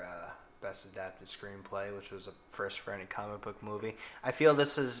for Best Adapted Screenplay, which was a first for any comic book movie. I feel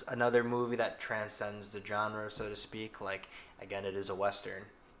this is another movie that transcends the genre, so to speak. Like, again, it is a Western.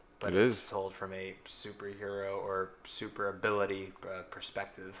 But it's told from a superhero or super ability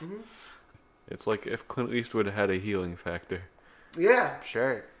perspective. Mm-hmm. It's like if Clint Eastwood had a healing factor. Yeah.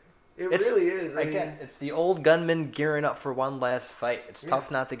 Sure. It's, really is. Again, it's the old gunman gearing up for one last fight. It's tough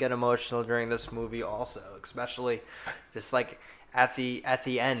not to get emotional during this movie also, especially just like at the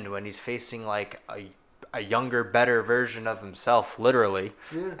end when he's facing like a younger, better version of himself, literally.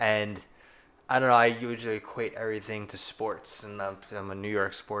 Yeah. And I don't know, I usually equate everything to sports, and I'm a New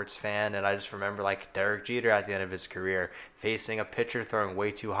York sports fan, and I just remember like Derek Jeter at the end of his career facing a pitcher throwing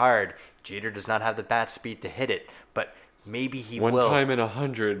way too hard. Jeter does not have the bat speed to hit it, but maybe he will. One time in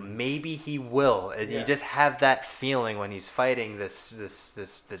 100. Maybe he will. And you just have that feeling when he's fighting this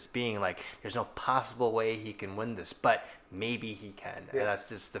being like, there's no possible way he can win this, but maybe he can. Yeah. And that's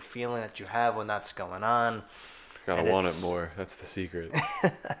just the feeling that you have when that's going on. Gotta want it more. That's the secret.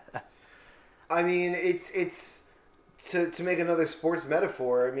 I mean, it's to make another sports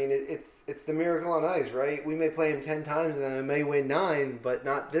metaphor, I mean, it's the miracle on ice, right? We may play him 10 times and then I may win 9, but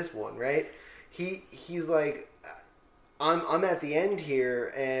not this one, right? He's like, I'm at the end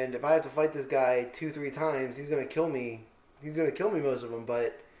here, and if I have to fight this guy 2-3 times, he's gonna kill me. He's gonna kill me most of them,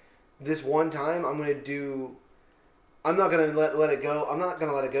 but this one time I'm gonna do. I'm not gonna let it go. I'm not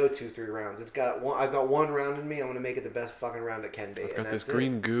gonna let it go 2-3 rounds. I've got one round in me. I'm gonna make it the best fucking round it can be. I've and got this that's it.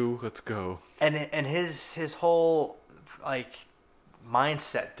 green goo. Let's go. And his whole like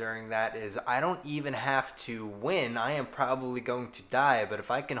mindset during that is, I don't even have to win. I am probably going to die, but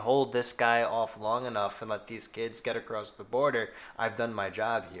if I can hold this guy off long enough and let these kids get across the border, I've done my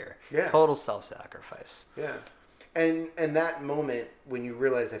job here. Yeah. Total self-sacrifice. Yeah. And that moment when you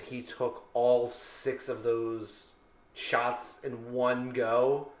realize that he took all 6 of those shots in one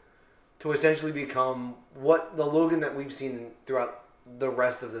go to essentially become what the Logan that we've seen throughout the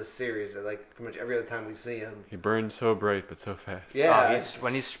rest of this series, like pretty much every other time we see him. He burns so bright but so fast. Yeah,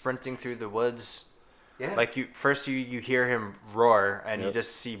 When he's sprinting through the woods, yeah, like you hear him roar and you Yep.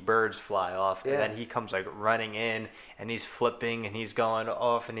 just see birds fly off, Yeah. and then he comes like running in and he's flipping and he's going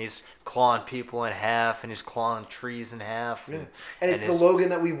off and he's clawing people in half and he's clawing trees in half. yeah. And it's the Logan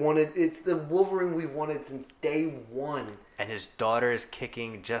that we wanted. It's the Wolverine we wanted since day one. And his daughter is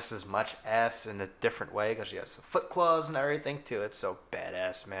kicking just as much ass in a different way because she has the foot claws and everything too. It's so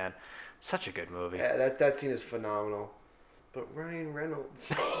badass, man. Such a good movie. Yeah, that scene is phenomenal. But Ryan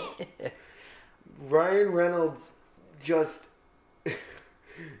Reynolds, Ryan Reynolds, just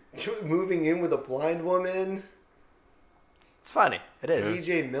moving in with a blind woman. It's funny. It is. Yeah.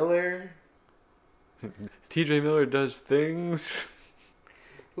 T.J. Miller T.J. Miller does things.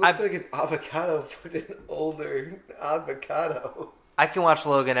 looks like an avocado, but an older avocado. I can watch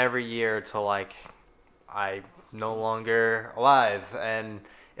Logan every year till like I'm no longer alive, and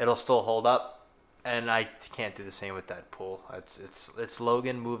it'll still hold up. And I can't do the same with Deadpool. It's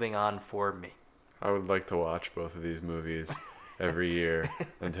Logan moving on for me. I would like to watch both of these movies every year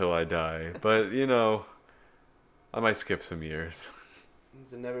until I die. But, you know, I might skip some years.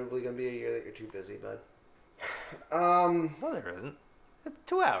 It's inevitably gonna be a year that you're too busy, bud. No, there isn't.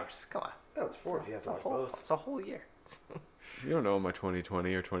 2 hours. Come on. No, it's 4 if you have It's to a watch whole. both. It's a whole year. You don't know what my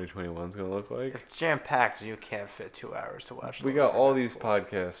 2020 or 2021 is going to look like. It's jam packed, and you can't fit 2 hours to watch. We Logan got all or these Deadpool.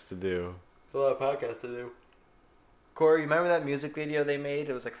 podcasts to do. It's a lot of podcasts to do. Corey, you remember that music video they made?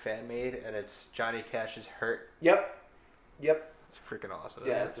 It was like fan made, and it's Johnny Cash's "Hurt." Yep. It's freaking awesome.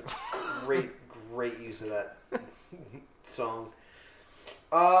 Yeah, it's a great use of that song.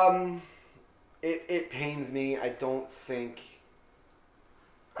 It pains me. I don't think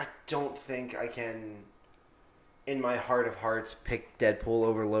I can, in my heart of hearts, pick Deadpool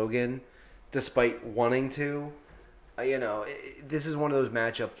over Logan, despite wanting to. This is one of those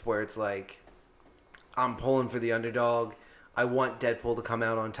matchups where it's like, I'm pulling for the underdog. I want Deadpool to come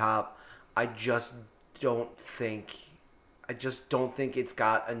out on top. I just don't think it's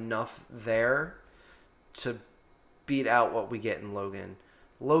got enough there to beat out what we get in Logan.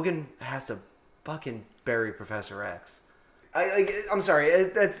 Logan has to fucking bury Professor X. I'm sorry.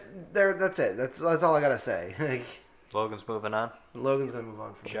 That's it. That's all I gotta say. Logan's moving on. Logan's gonna move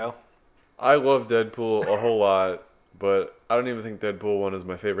on from Joe. I love Deadpool a whole lot, but I don't even think Deadpool 1 is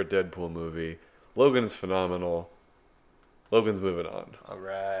my favorite Deadpool movie. Logan's phenomenal. Logan's moving on. All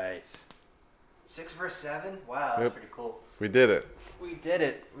right. 6 versus 7. Wow, that's Yep. pretty cool. We did it. We did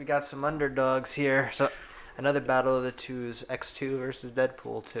it. We got some underdogs here. So, another battle of the twos: X2 versus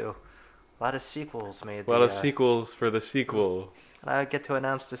Deadpool 2. A lot of sequels made. A lot of sequels for the sequel. And I get to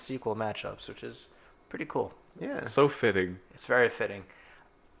announce the sequel matchups, which is pretty cool. Yeah. So fitting. It's very fitting.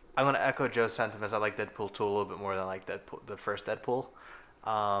 I'm gonna echo Joe's sentiments. I like Deadpool 2 a little bit more than I like Deadpool, the first Deadpool.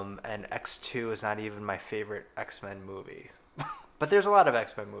 And X2 is not even my favorite X-Men movie. But there's a lot of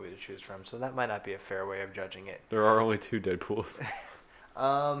X-Men movies to choose from, so that might not be a fair way of judging it. There are only 2 Deadpools.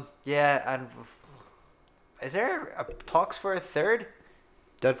 Yeah, and is there talks for a third?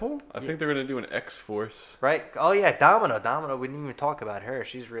 Deadpool? I think they're going to do an X-Force. Right? Oh yeah, Domino. Domino. We didn't even talk about her.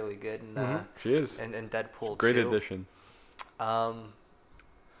 She's really good in She is. in Deadpool Great 2. addition. I'm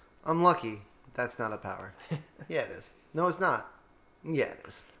lucky. That's not a power. Yeah, it is. No, it's not. Yeah, it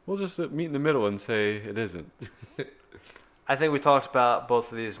is. We'll just meet in the middle and say it isn't. I think we talked about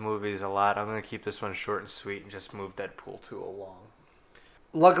both of these movies a lot. I'm gonna keep this one short and sweet and just move Deadpool 2 along.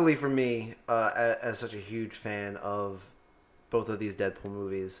 Luckily for me, as such a huge fan of both of these Deadpool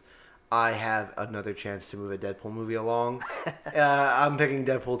movies, I have another chance to move a Deadpool movie along. I'm picking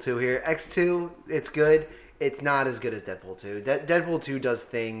Deadpool 2 here. X2, it's good. It's not as good as Deadpool 2. Deadpool 2 does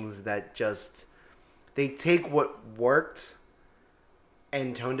things that just... They take what worked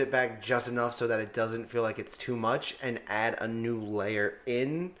and toned it back just enough so that it doesn't feel like it's too much, and add a new layer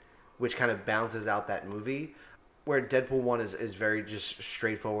in, which kind of balances out that movie. Where Deadpool 1 is very just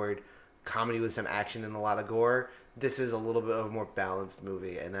straightforward comedy with some action and a lot of gore. This is a little bit of a more balanced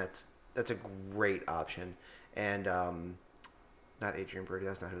movie, and that's a great option. And not Adrian Brody,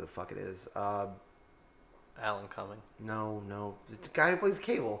 that's not who the fuck it is. Alan Cumming. No, it's the guy who plays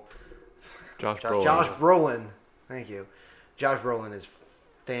Cable. Josh Brolin. Thank you. Josh Brolin is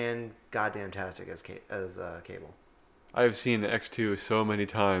goddamn-tastic as Cable. I've seen X2 so many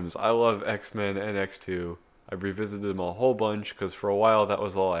times. I love X-Men and X2. I've revisited them a whole bunch because for a while that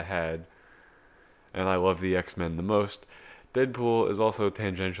was all I had. And I love the X-Men the most. Deadpool is also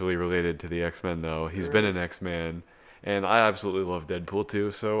tangentially related to the X-Men though. He's been an X-Man. And I absolutely love Deadpool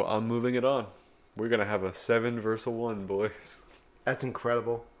too, so I'm moving it on. We're going to have a 7 versus 1, boys. That's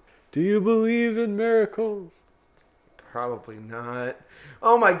incredible. Do you believe in miracles? Probably not.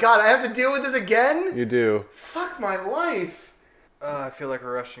 Oh my god, I have to deal with this again? You do. Fuck my life. I feel like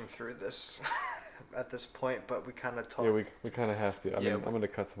we're rushing through this at this point, but we kind of talked. Yeah, we kind of have to. I mean, I'm going to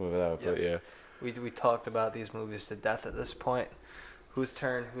cut some of it out, but Yes. yeah. We talked about these movies to death at this point. Whose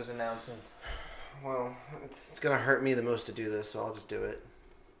turn? Who's announcing? Well, it's going to hurt me the most to do this, so I'll just do it.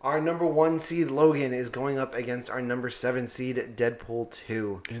 Our number 1 seed Logan is going up against our number 7 seed Deadpool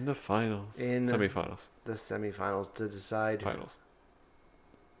 2. In the finals. In Semifinals. the semifinals to decide. Finals.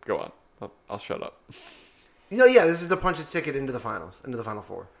 Go on. I'll shut up. Yeah, this is the punch a ticket into the finals, into the final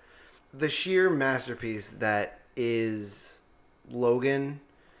 4. The sheer masterpiece that is Logan,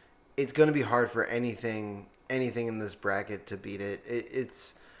 it's going to be hard for anything in this bracket to beat it.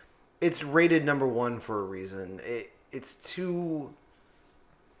 It's rated number 1 for a reason. It's too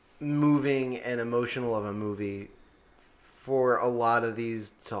moving and emotional of a movie for a lot of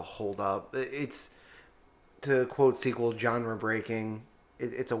these to hold up. It's, to quote sequel, genre breaking.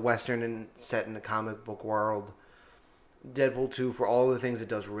 It's a western and set in a comic book world. Deadpool 2, for all of the things it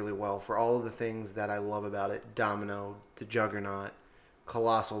does really well, for all of the things that I love about it, Domino, the Juggernaut,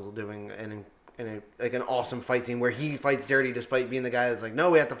 Colossal doing an awesome fight scene where he fights dirty despite being the guy that's like, no,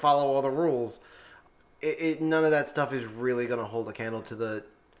 we have to follow all the rules. None of that stuff is really going to hold a candle to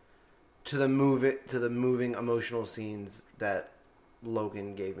the moving emotional scenes that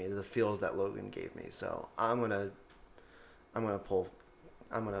Logan gave me, the feels that Logan gave me. So I'm gonna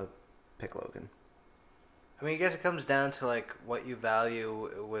pick Logan. I mean, I guess it comes down to like what you value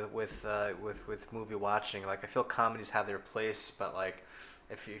with movie watching. Like, I feel comedies have their place, but like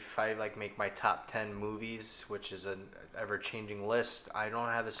if I like make my top 10 movies, which is an ever-changing list, I don't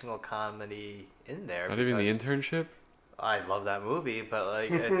have a single comedy in there. Not even The Internship? I love that movie, but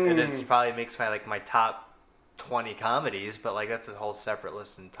like it probably makes my top 20 comedies, but like that's a whole separate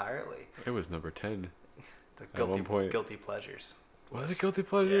list entirely. It was number 10. The At one point. guilty pleasures. Was it Guilty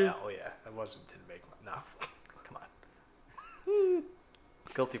Pleasures? Yeah, oh yeah. It didn't make no. Come on.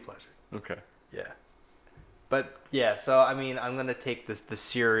 Guilty pleasure. Okay. Yeah. But yeah, so I mean, I'm gonna take the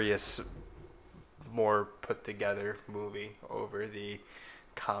serious, more put together movie over the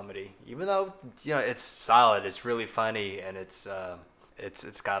comedy, even though it's solid, it's really funny, and it's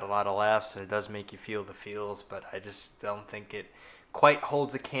got a lot of laughs, and it does make you feel the feels. But I just don't think it quite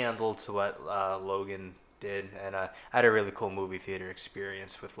holds a candle to what Logan did. And I had a really cool movie theater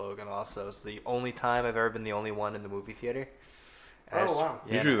experience with Logan. Also, it's the only time I've ever been the only one in the movie theater. Oh, wow.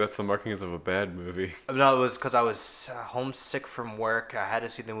 Yeah. Usually that's the markings of a bad movie. No, it was because I was homesick from work. I had to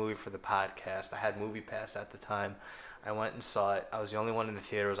see the movie for the podcast. I had Movie Pass at the time. I went and saw it. I was the only one in the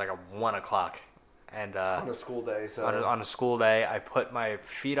theater. It was like 1 o'clock. And On a school day, so on a school day, I put my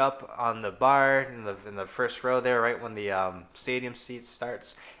feet up on the bar in the first row there, right when the stadium seat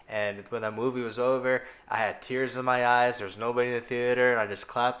starts. And when that movie was over, I had tears in my eyes. There was nobody in the theater, and I just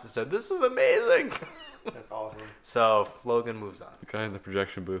clapped and said, "This is amazing." that's awesome. So Logan moves on. The guy in the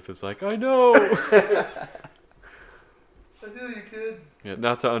projection booth is like, I know! I knew you could. Yeah,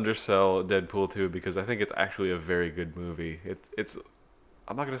 not to undersell Deadpool 2, because I think it's actually a very good movie. It's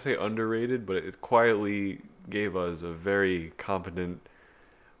I'm not going to say underrated, but it quietly gave us a very competent,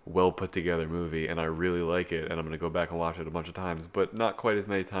 well put together movie, and I really like it, and I'm going to go back and watch it a bunch of times, but not quite as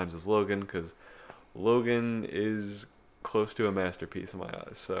many times as Logan, because Logan is close to a masterpiece in my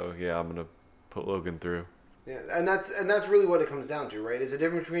eyes. So yeah, I'm going to put Logan through. Yeah, and that's really what it comes down to, right? It's a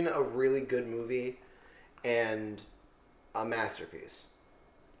difference between a really good movie and a masterpiece,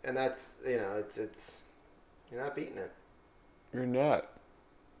 and that's it's you're not beating it. You're not.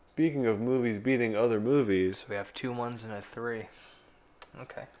 Speaking of movies beating other movies, We have 2 1s and a 3.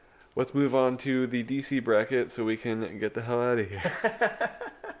 Okay. let's move on to the DC bracket so we can get the hell out of here.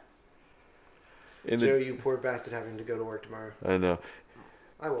 Joe, you poor bastard having to go to work tomorrow. I know.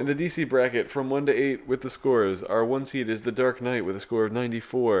 I will. In the DC bracket, from 1 to 8 with the scores, our 1 seed is The Dark Knight with a score of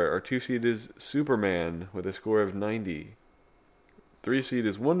 94. Our 2 seed is Superman with a score of 90. 3 seed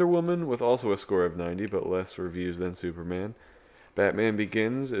is Wonder Woman with also a score of 90, but less reviews than Superman. Batman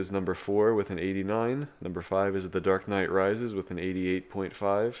Begins is number 4 with an 89. Number 5 is The Dark Knight Rises with an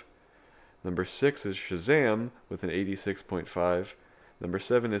 88.5. Number 6 is Shazam with an 86.5. Number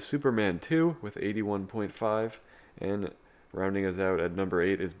 7 is Superman 2 with 81.5. And rounding us out at number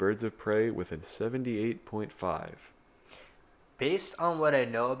 8 is Birds of Prey with a 78.5. Based on what I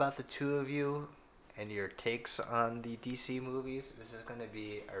know about the two of you and your takes on the DC movies, this is going to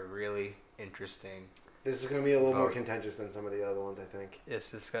be a really interesting. This is going to be a little more Vote. contentious than some of the other ones, I think.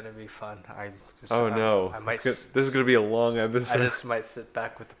 This is going to be fun. Oh no! I might. This is going to be a long episode. I just might sit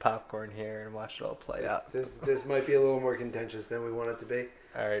back with the popcorn here and watch it all play out. This might be a little more contentious than we want it to be.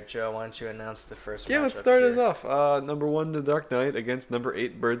 All right, Joe, why don't you announce the first Yeah, let's matchup start here? us off. Number 1, The Dark Knight against number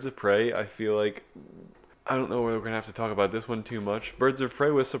 8, Birds of Prey. I feel like I don't know whether we're gonna have to talk about this one too much. Birds of Prey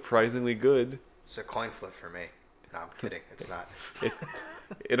was surprisingly good. It's a coin flip for me. No, I'm kidding. It's not.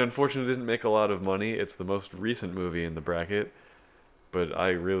 It unfortunately didn't make a lot of money. It's the most recent movie in the bracket, but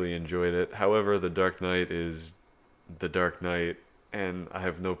I really enjoyed it. However, The Dark Knight is The Dark Knight, and I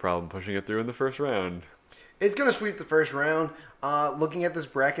have no problem pushing it through in the first round. It's going to sweep the first round. Looking at this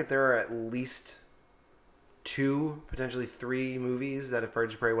bracket, there are at least 2, potentially 3 movies that if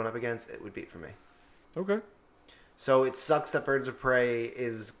Birds of Prey went up against, it would beat for me. Okay. So it sucks that Birds of Prey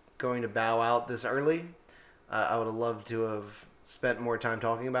is going to bow out this early. I would have loved to have spent more time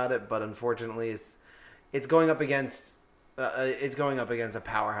talking about it, but unfortunately, it's going up against a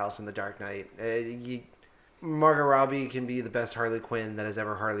powerhouse in The Dark Knight. Margot Robbie can be the best Harley Quinn that has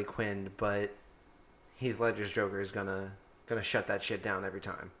ever Harley Quinned, but Heath Ledger's Joker is gonna shut that shit down every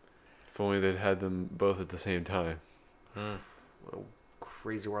time. If only they'd had them both at the same time. What a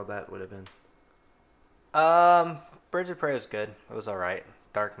crazy world that would have been. Birds of Prey is good. It was all right.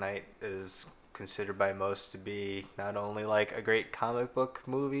 Dark Knight is considered by most to be not only like a great comic book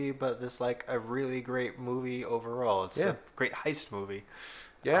movie, but just like a really great movie overall. It's a great heist movie.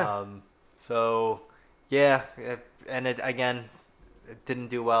 Yeah. So, yeah, and it again, it didn't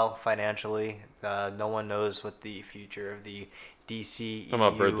do well financially. No one knows what the future of the DC. Talking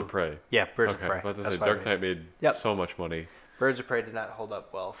about Birds of Prey. Yeah, Birds Okay, of Prey. about to That's say, what I Dark mean. Knight made Yep. so much money. Birds of Prey did not hold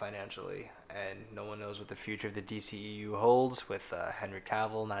up well financially, and no one knows what the future of the DCEU holds with Henry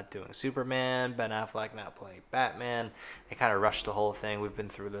Cavill not doing Superman, Ben Affleck not playing Batman. They kind of rushed the whole thing. We've been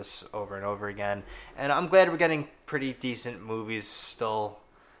through this over and over again, and I'm glad we're getting pretty decent movies still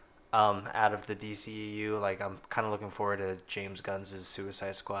out of the DCEU. Like, I'm kind of looking forward to James Gunn's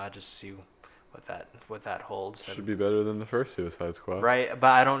Suicide Squad, just to see what that holds. Should be better than the first Suicide Squad. Right,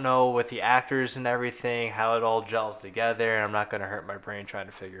 but I don't know with the actors and everything how it all gels together, and I'm not going to hurt my brain trying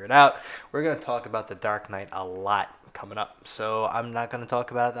to figure it out. We're going to talk about The Dark Knight a lot coming up, so I'm not going to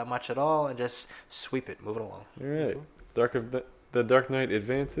talk about it that much at all and just sweep it, move it along. All right. The Dark Knight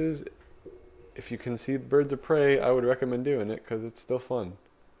advances. If you can see Birds of Prey, I would recommend doing it because it's still fun.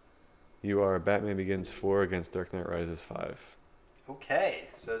 You are Batman Begins 4 against Dark Knight Rises 5. Okay,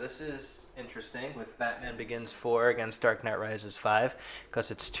 so this is interesting with Batman Begins 4 against Dark Knight Rises 5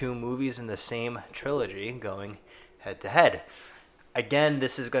 because it's 2 movies in the same trilogy going head to head. Again,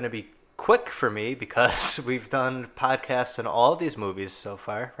 this is going to be quick for me because we've done podcasts on all of these movies so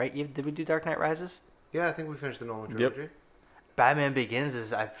far, right? Did we do Dark Knight Rises? Yeah, I think we finished the Nolan Yep. trilogy. Batman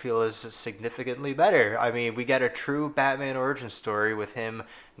Begins I feel is significantly better. I mean, we get a true Batman origin story with him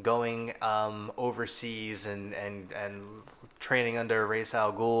going overseas and training under Ra's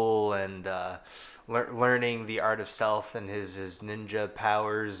al Ghul and learning the art of stealth and his ninja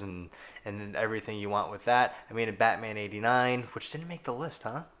powers and everything you want with that. I mean, in Batman '89, which didn't make the list,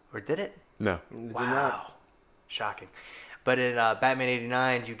 huh? Or did it? No. It did Wow. not. Shocking. But in Batman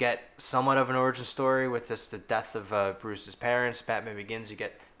 '89, you get somewhat of an origin story with the death of Bruce's parents. Batman Begins, you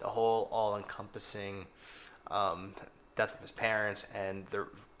get the whole all-encompassing death of his parents and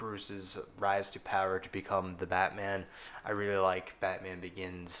Bruce's rise to power to become the Batman. I really like Batman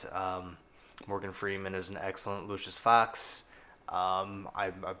Begins. Morgan Freeman is an excellent Lucius Fox. I'm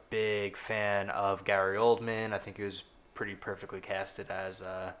a big fan of Gary Oldman. I think he was pretty perfectly casted as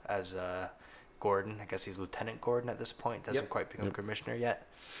Gordon. I guess he's Lieutenant Gordon at this point. Doesn't quite become commissioner yet.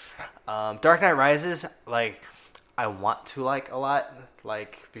 Dark Knight Rises, like, I want to like a lot,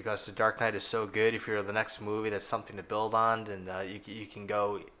 like, because The Dark Knight is so good. If you're the next movie, that's something to build on, and you can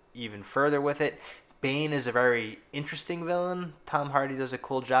go even further with it. Bane is a very interesting villain. Tom Hardy does a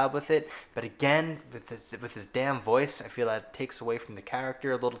cool job with it, but again, with his damn voice, I feel that takes away from the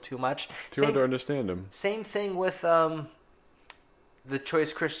character a little too much. It's too hard to understand him. Same thing with the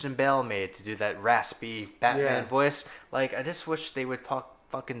choice Christian Bale made to do that raspy Batman Yeah. voice. Like, I just wish they would talk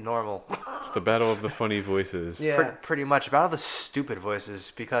fucking normal. It's the battle of the funny voices. Yeah. Pretty much about all the stupid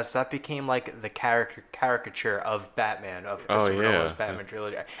voices, because that became like the caricature of Batman, of Oh, Christopher yeah. Nolan's Batman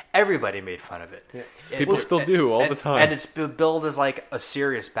trilogy. Everybody made fun of it. Yeah. People still do all the time. And it's billed as like a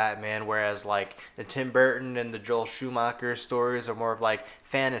serious Batman, whereas like the Tim Burton and the Joel Schumacher stories are more of like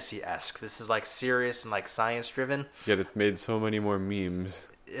fantasy-esque. This is like serious and like science-driven. Yet it's made so many more memes.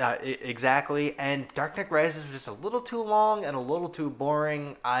 Yeah, exactly. And Dark Knight Rises was just a little too long and a little too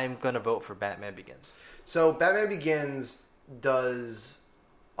boring. I'm gonna vote for Batman Begins. So Batman Begins does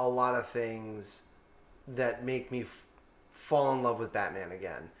a lot of things that make me fall in love with Batman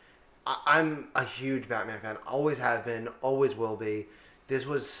again. I'm a huge Batman fan. Always have been. Always will be. This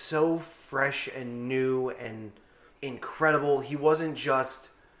was so fresh and new and incredible. He wasn't just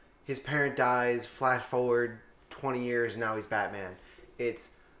his parent dies, flash forward 20 years, now he's Batman. It's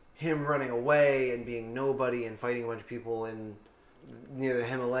him running away and being nobody and fighting a bunch of people in near the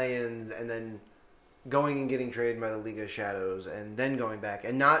Himalayas, and then going and getting traded by the League of Shadows, and then going back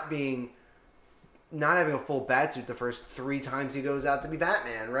and not having a full Batsuit the first 3 times he goes out to be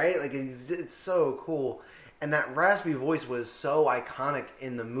Batman, right? Like it's so cool, and that raspy voice was so iconic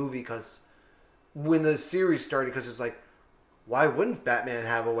in the movie because when the series started, because it's like, why wouldn't Batman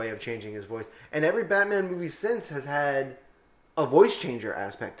have a way of changing his voice? And every Batman movie since has had a voice changer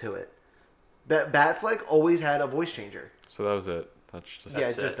aspect to it. Batfleck always had a voice changer. So that was it. That's just Yeah,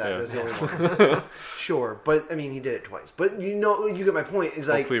 That's just it. that. Yeah. That's the only one. Sure, but I mean, he did it twice. But you get my point. Is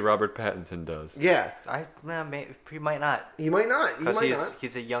like, Hopefully Robert Pattinson does. yeah, He might not, he might not. He because might not.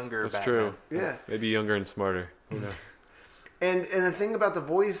 he's a younger That's Batman. true. Yeah. Maybe younger and smarter. Who knows? And the thing about the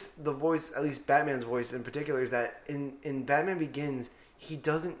voice, at least Batman's voice in particular, is that in Batman Begins, he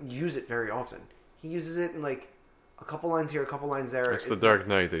doesn't use it very often. He uses it in like a couple lines here, a couple lines there. It's the Dark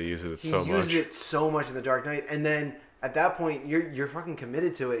Knight that he uses it He so uses much. it so much in the Dark Knight, and then at that point, you're fucking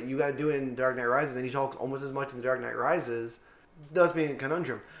committed to it. You got to do it in Dark Knight Rises, and he talks almost as much in the Dark Knight Rises, thus being a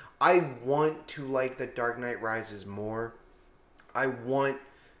conundrum. I want to like the Dark Knight Rises more. I want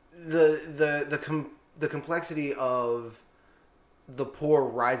the complexity of the poor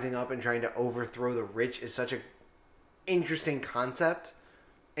rising up and trying to overthrow the rich is such a interesting concept,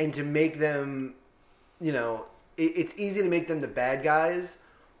 and to make them, it's easy to make them the bad guys,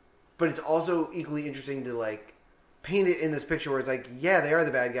 but it's also equally interesting to like paint it in this picture where it's like, yeah, they are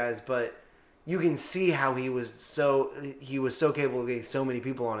the bad guys, but you can see how he was so capable of getting so many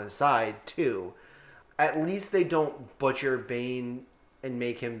people on his side too. At least they don't butcher Bane and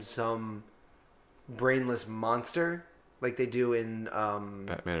make him some brainless monster like they do in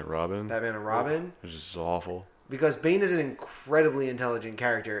Batman and Robin. Batman and Robin, Which is awful. because Bane is an incredibly intelligent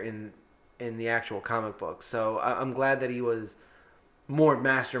character in the actual comic book. So I'm glad that he was more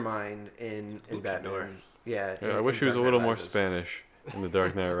mastermind in Batman. Luchador. Yeah, Yeah, I in wish he was a Dark little Knight more Rises. Spanish in The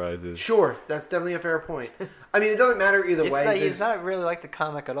Dark Knight Rises. Sure, that's definitely a fair point. I mean, it doesn't matter either way. He's There's- not really like the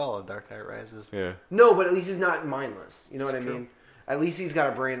comic at all in Dark Knight Rises. Yeah. No, but at least he's not mindless. You know what I It's mean? At least he's got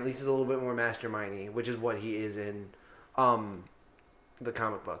a brain. At least he's a little bit more mastermindy, which is what he is in the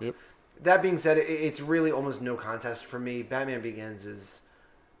comic books. Yep. That being said, it's really almost no contest for me. Batman Begins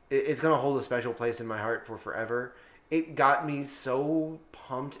it's going to hold a special place in my heart for forever. It got me so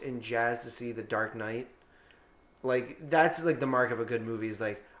pumped and jazzed to see The Dark Knight. Like, that's like the mark of a good movie, is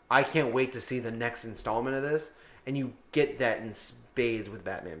like, I can't wait to see the next installment of this, and you get that in spades with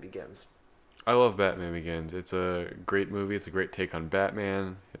Batman Begins. I love Batman Begins. It's a great movie. It's a great take on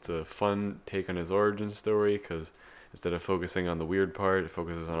Batman. It's a fun take on his origin story, because instead of focusing on the weird part, it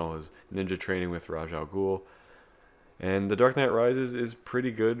focuses on all his ninja training with Ra's al Ghul. And The Dark Knight Rises is pretty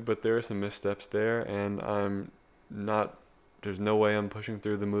good, but there are some missteps there, and there's no way I'm pushing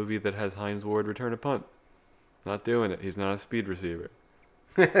through the movie that has Hines Ward return a punt. Not doing it. He's not a speed receiver.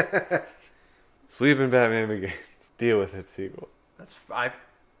 Sleep in Batman Begins. Deal with it, sequel. I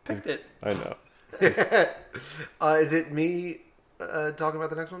picked it. I know. Is it me talking about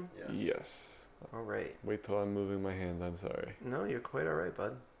the next one? Yes. All right. Wait till I'm moving my hand. I'm sorry. No, you're quite all right,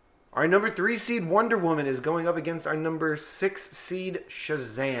 bud. Our number 3 seed Wonder Woman is going up against our number 6 seed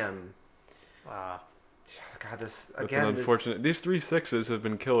Shazam. God, this That's again. an unfortunate. These 3 6s have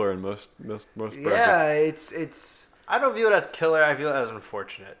been killer in most brackets. Yeah, it's I don't view it as killer. I view it as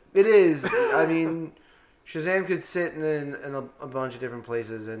unfortunate. it is. I mean, Shazam could sit in a bunch of different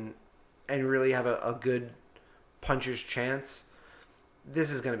places and really have a good puncher's chance.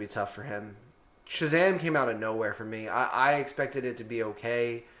 This is going to be tough for him. Shazam came out of nowhere for me. I expected it to be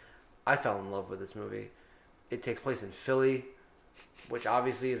okay. I fell in love with this movie. It takes place in Philly, which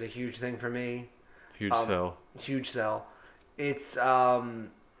obviously is a huge thing for me. Huge sell. Huge sell. It's God,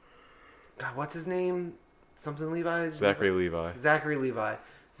 what's his name? Something Levi. Zachary Levi. Zachary Levi.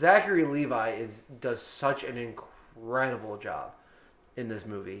 Zachary Levi does such an incredible job in this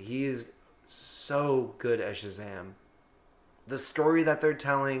movie. He is so good as Shazam. The story that they're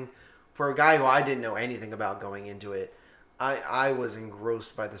telling, for a guy who I didn't know anything about going into it, I was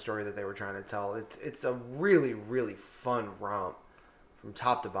engrossed by the story that they were trying to tell. It's a really, really fun romp from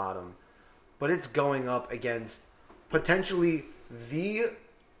top to bottom. But it's going up against potentially the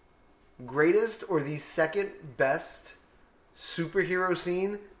greatest or the second best superhero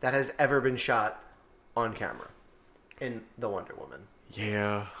scene that has ever been shot on camera in the Wonder Woman.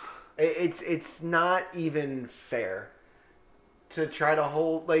 Yeah. It's not even fair to try to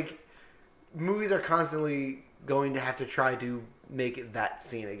hold, like, movies are constantly going to have to try to make that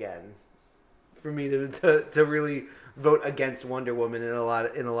scene again for me to really vote against Wonder Woman in a lot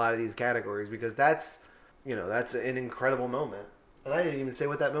of these categories, because that's an incredible moment. And I didn't even say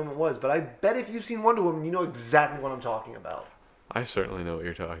what that moment was, but I bet if you've seen Wonder Woman, you know exactly what I'm talking about. I certainly know what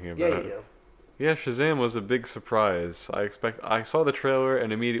you're talking about. Yeah, you do. Yeah, Shazam was a big surprise. I saw the trailer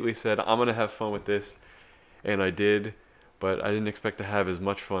and immediately said, I'm going to have fun with this. And I did, but I didn't expect to have as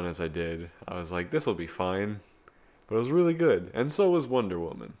much fun as I did. I was like, this will be fine. But it was really good. And so was Wonder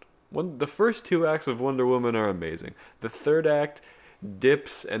Woman. The first 2 acts of Wonder Woman are amazing. The third act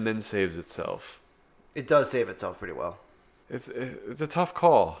dips and then saves itself. It does save itself pretty well. It's a tough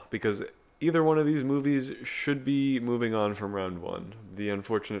call because either one of these movies should be moving on from round 1. The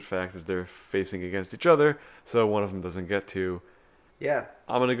unfortunate fact is they're facing against each other, so one of them doesn't get to. Yeah.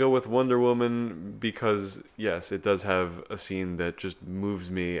 I'm going to go with Wonder Woman because, yes, it does have a scene that just moves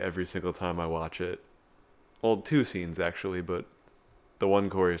me every single time I watch it. Well, 2 scenes, actually, but the one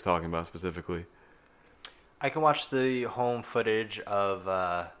Corey is talking about specifically. I can watch the home footage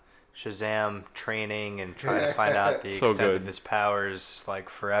of Shazam training and trying to find out the So extent good. of his powers, like,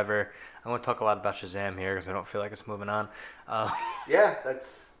 forever. I'm going to talk a lot about Shazam here because I don't feel like it's moving on. Yeah,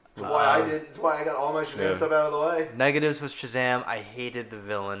 that's why I did. That's why I got all my Shazam stuff out of the way. Negatives with Shazam, I hated the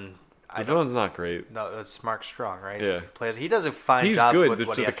villain. The villain's not great. No, it's Mark Strong, right? Yeah. He does a fine He's job good, with it's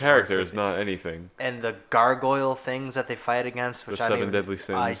what just he the has to work character with. is not anything. And the gargoyle things that they fight against, which The I don't 7 even, deadly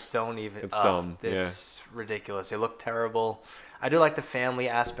sins. I don't even. It's dumb, It's ridiculous. They look terrible. I do like the family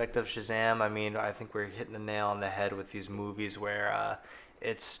aspect of Shazam. I mean, I think we're hitting the nail on the head with these movies where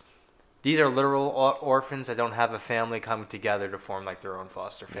these are literal orphans that don't have a family coming together to form like their own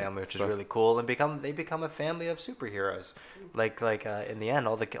foster family, which is really cool, and they become a family of superheroes. Like in the end,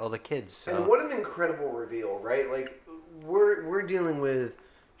 all the kids. So. And what an incredible reveal, right? Like we're dealing with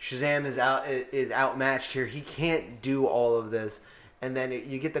Shazam is outmatched here. He can't do all of this, and then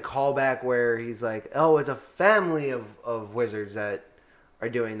you get the callback where he's like, "Oh, it's a family of wizards that are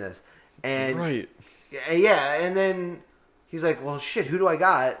doing this," and Right. yeah, and then he's like, "Well, shit, who do I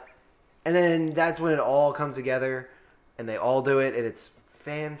got?" And then that's when it all comes together, and they all do it, and it's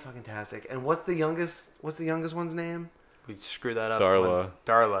fan-fucking-tastic. And what's the youngest one's name? We screwed that up. Darla.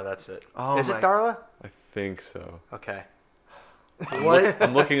 Darla, that's it. Oh Is it my- Darla? I think so. Okay. What?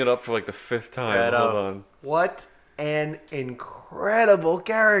 I'm looking it up for like the 5th time. Right Hold up. on. What an incredible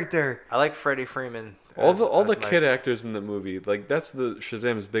character! I like Freddie Freeman. All the as my- kid actors in the movie, like that's the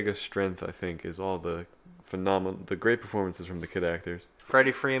Shazam's biggest strength, I think, is all the great performances from the kid actors.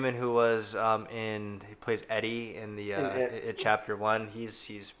 Freddie Freeman, who was he plays Eddie in the in Chapter 1.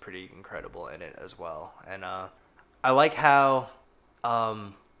 He's pretty incredible in it as well. And I like how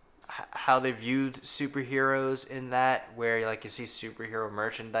they viewed superheroes in that, where like you see superhero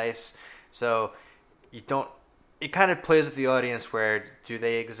merchandise. So it kind of plays with the audience where do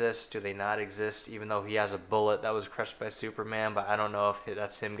they exist, do they not exist, even though he has a bullet that was crushed by Superman, but I don't know if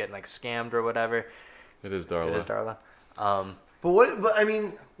that's him getting like scammed or whatever. It is Darla. It is Darla. But I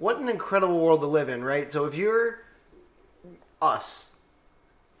mean, what an incredible world to live in, right? So if you're us,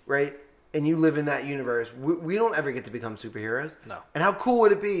 right, and you live in that universe, we don't ever get to become superheroes. No. And how cool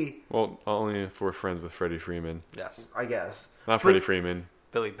would it be? Well, only if we're friends with Freddie Freeman. Yes. I guess. Not Freddie Freeman.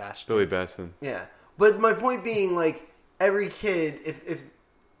 Billy Bastion. Billy Batson. Yeah. But my point being, like, every kid, if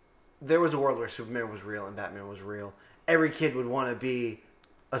there was a world where Superman was real and Batman was real, every kid would want to be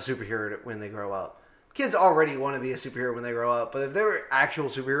a superhero when they grow up. Kids already want to be a superhero when they grow up, but if there were actual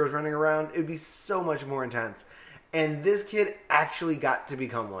superheroes running around, it would be so much more intense. And this kid actually got to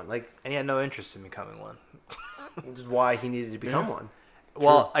become one. Like, And he had no interest in becoming one. which is why he needed to become one.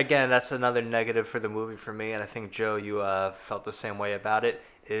 Well, again, that's another negative for the movie for me, and I think, Joe, you felt the same way about it,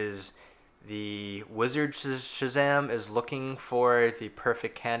 is the wizard Shazam is looking for the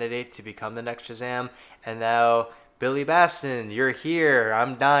perfect candidate to become the next Shazam, and now, Billy Baston, you're here,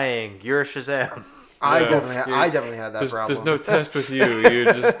 I'm dying, you're Shazam. I No. definitely had that There's problem. no test with you. You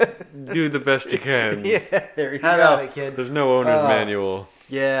just do the best you can. Yeah, there you Have go. at it, kid. There's no owner's manual.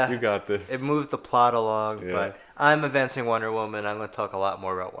 Yeah, You got this. it moved the plot along, Yeah. but I'm advancing Wonder Woman. I'm going to talk a lot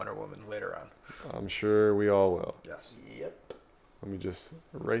more about Wonder Woman later on. I'm sure we all will. Yes. Yep. Let me just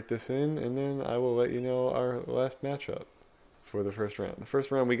write this in, and then I will let you know our last matchup for the first round. The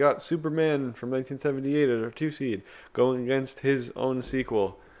first round, we got Superman from 1978 at our 2 seed going against his own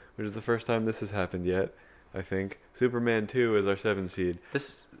sequel, which is the first time this has happened yet, I think. Superman 2 is our 7 seed.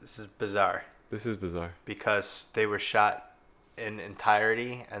 This is bizarre This is bizarre. because they were shot in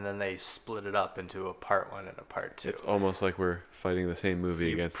entirety and then they split it up into a part 1 and a part 2. It's almost like we're fighting the same movie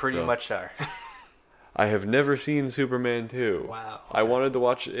You against pretty itself. much are. I have never seen Superman 2. Wow. I wanted to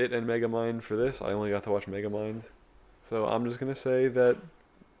watch it and Megamind for this. I only got to watch Megamind. So I'm just going to say that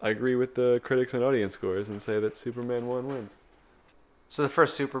I agree with the critics and audience scores and say that Superman 1 wins. So the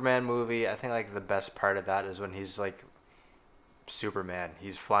first Superman movie, I think like the best part of that is when he's like Superman.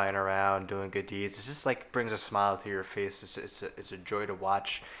 He's flying around doing good deeds. It just like brings a smile to your face. It's a joy to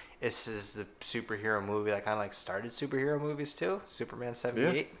watch. This is the superhero movie that kind of like started superhero movies too. Superman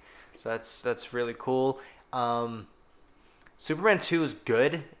 78. So that's really cool. Superman 2 is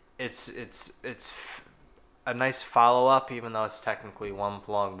good. It's a nice follow up, even though it's technically one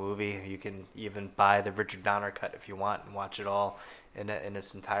long movie. You can even buy the Richard Donner cut if you want and watch it all in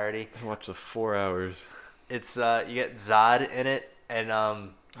its entirety. I watched the 4 hours. It's you get Zod in it, and Oh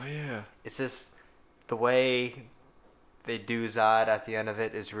yeah. it's just the way they do Zod at the end of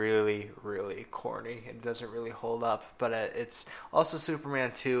it is really, really corny. It doesn't really hold up. But it's also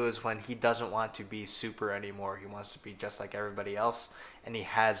Superman 2 is when he doesn't want to be super anymore. He wants to be just like everybody else, and he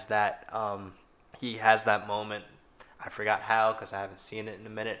has that moment. I forgot how because I haven't seen it in a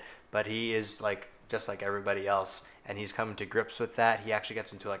minute. But he is like just like everybody else, and he's coming to grips with that. He actually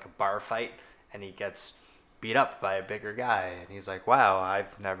gets into like a bar fight, and he gets beat up by a bigger guy, and he's like, "Wow,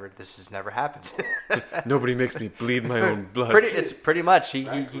 this has never happened." Nobody makes me bleed my own blood. It's pretty much he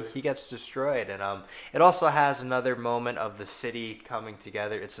Exactly. gets destroyed, and it also has another moment of the city coming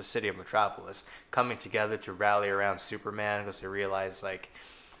together. It's the city of Metropolis coming together to rally around Superman because they realize like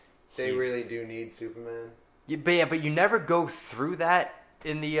They he's- really do need Superman. but you never go through that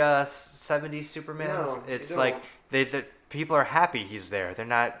in the 70s Superman. No, It's you like don't. the people are happy he's there. They're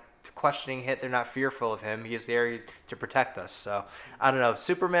not questioning it. They're not fearful of him. He's there to protect us. So I don't know.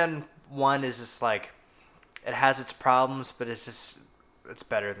 Superman 1 is just like it has its problems, but it's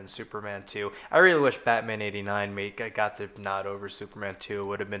better than Superman 2. I really wish Batman 89 got the nod over Superman 2. It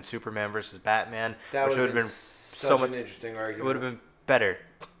would have been Superman versus Batman, That which would would have have been so such much. an interesting It argument. would have been better.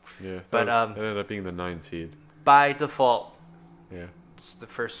 Yeah, But, that ended up being the 9 seed. By default, Yeah. it's the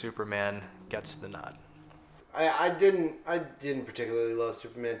first Superman gets the nod. I didn't particularly love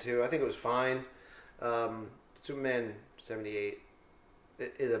Superman 2. I think it was fine. Superman 78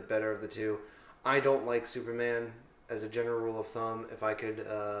 is a better of the two. I don't like Superman as a general rule of thumb. If I could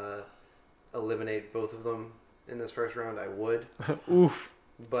eliminate both of them in this first round, I would. Oof.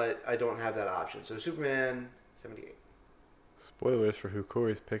 But I don't have that option. So Superman 78. Spoilers for who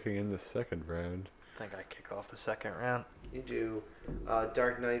Corey's picking in the second round. I think I kick off the second round. You do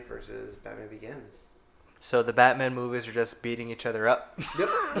Dark Knight versus Batman Begins. So the Batman movies are just beating each other up. Yep.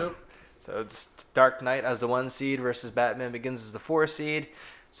 Yep. So it's Dark Knight as the 1 seed versus Batman Begins as the 4 seed.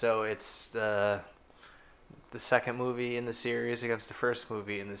 So it's the second movie in the series against the first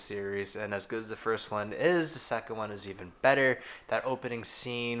movie in the series. And as good as the first one is, the second one is even better. That opening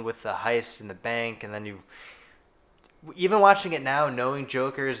scene with the heist in the bank, and then even watching it now, knowing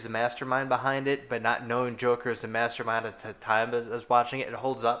Joker is the mastermind behind it, but not knowing Joker is the mastermind at the time as watching it, it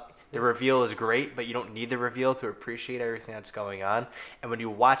holds up. The reveal is great, but you don't need the reveal to appreciate everything that's going on. And when you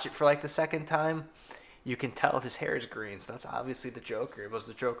watch it for like the second time, you can tell if his hair is green. So that's obviously the Joker. It was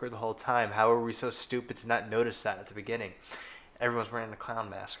the Joker the whole time. How are we so stupid to not notice that at the beginning? Everyone's wearing the clown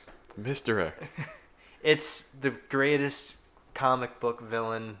mask. Misdirect. It's the greatest comic book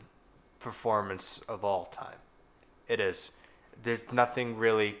villain performance of all time. It is. There's nothing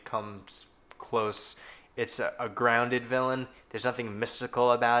really comes close. It's a grounded villain. There's nothing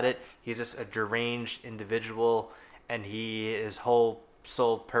mystical about it. He's just a deranged individual, and his whole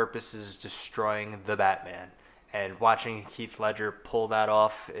sole purpose is destroying the Batman. And watching Heath Ledger pull that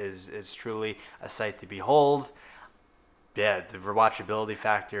off is truly a sight to behold. Yeah, the rewatchability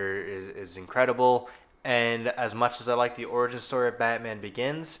factor is incredible. And as much as I like the origin story of Batman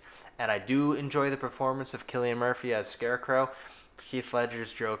Begins, and I do enjoy the performance of Cillian Murphy as Scarecrow, Heath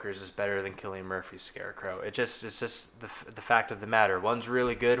Ledger's Joker's is better than Cillian Murphy's Scarecrow. It's just the fact of the matter. One's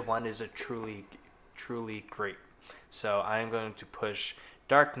really good, one is a truly great. So I'm going to push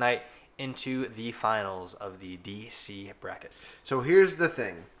Dark Knight into the finals of the DC bracket. So here's the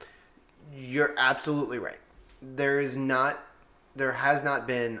thing. You're absolutely right. There has not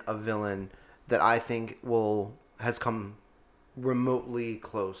been a villain that I think has come remotely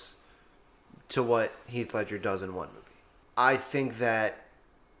close to what Heath Ledger does in one movie. I think that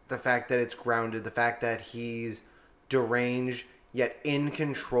the fact that it's grounded, the fact that he's deranged yet in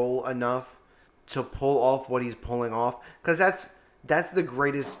control enough to pull off what he's pulling off, because that's the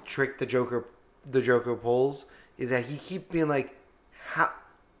greatest trick the Joker pulls, is that he keeps being like, how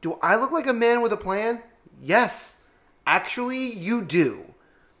do I look like a man with a plan? Yes, actually you do.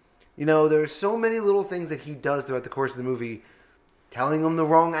 You know, there's so many little things that he does throughout the course of the movie, telling him the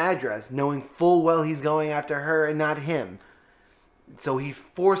wrong address, knowing full well he's going after her and not him. So he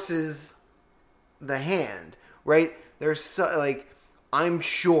forces the hand, right? There's so, like, I'm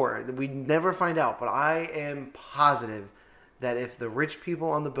sure that we never find out, but I am positive that if the rich people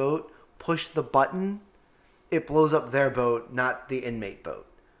on the boat push the button, it blows up their boat, not the inmate boat.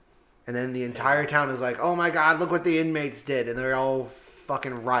 And then the entire town is like, oh my God, look what the inmates did. And they're all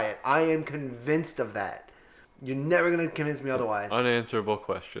fucking riot. I am convinced of that. You're never going to convince me otherwise. Unanswerable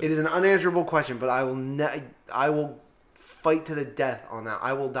question. It is an unanswerable question, but I will fight to the death on that.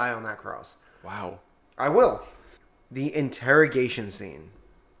 I will die on that cross. Wow. I will. The interrogation scene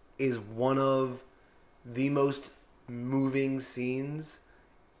is one of the most moving scenes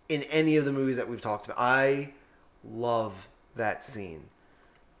in any of the movies that we've talked about. I love that scene.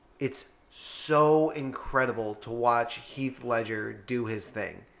 It's so incredible to watch Heath Ledger do his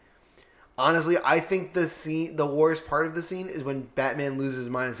thing. Honestly, I think the worst part of the scene is when Batman loses his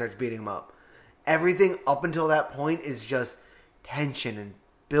mind and starts beating him up. Everything up until that point is just tension and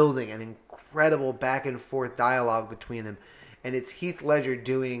building and incredible back and forth dialogue between them. And it's Heath Ledger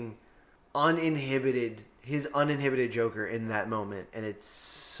doing his uninhibited Joker in that moment. And it's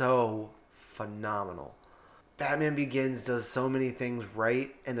so phenomenal. Batman Begins does so many things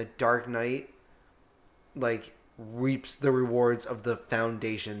right, and The Dark Knight reaps the rewards of the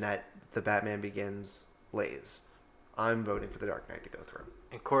foundation that the Batman Begins lays. I'm voting for The Dark Knight to go through.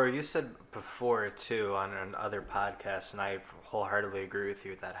 And Corey, you said before too on other podcasts, and I wholeheartedly agree with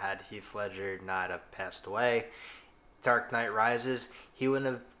you that had Heath Ledger not have passed away, Dark Knight Rises,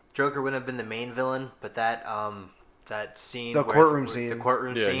 Joker wouldn't have been the main villain, but that scene, the courtroom scene,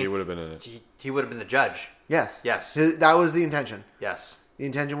 yeah, he would have been in it. He would have been the judge. Yes. That was the intention. Yes. The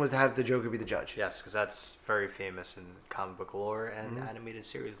intention was to have the Joker be the judge. Yes, because that's very famous in comic book lore and animated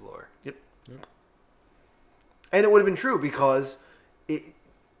series lore. Yep. And it would have been true because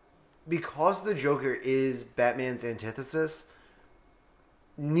the Joker is Batman's antithesis.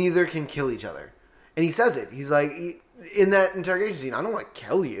 Neither can kill each other, and he says it. He's like, in that interrogation scene, I don't want to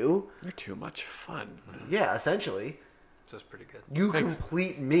kill you. You're too much fun. Yeah, essentially. So it's pretty good. You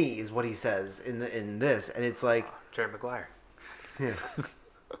complete me is what he says in this, and it's like Jerry Maguire. Yeah.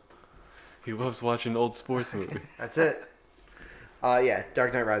 He loves watching old sports movies. That's it. Yeah,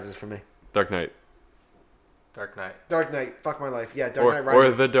 Dark Knight Rises for me. Dark Knight. Dark Knight. Dark Knight. Fuck my life. Yeah, Dark Knight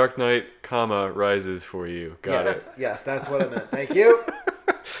Rises. Or The Dark Knight, rises for you. Got it. Yes, that's what I meant. Thank you.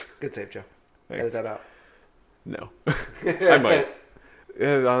 Good save, Joe. Thanks. Edit that out. No. I might.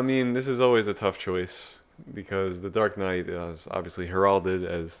 Yeah, I mean, this is always a tough choice because The Dark Knight is obviously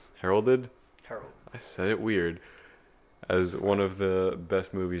heralded. Harold. I said it weird. As one of the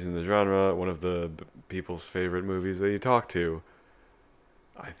best movies in the genre, one of the people's favorite movies that you talk to.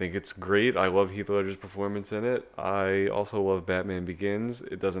 I think it's great. I love Heath Ledger's performance in it. I also love Batman Begins.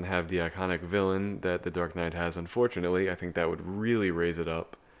 It doesn't have the iconic villain that The Dark Knight has, unfortunately. I think that would really raise it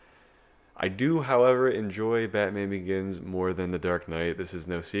up. I do, however, enjoy Batman Begins more than The Dark Knight. This is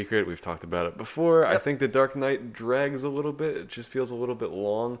no secret. We've talked about it before. Yep. I think The Dark Knight drags a little bit. It just feels a little bit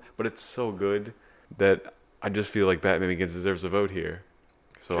long, but it's so good that I just feel like Batman Begins deserves a vote here.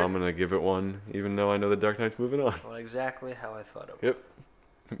 So sure. I'm going to give it one, even though I know The Dark Knight's moving on. Well, exactly how I thought it would. Yep.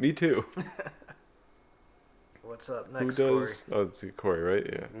 Me too. What's up next, Who Corey? does? Oh, it's Corey, right?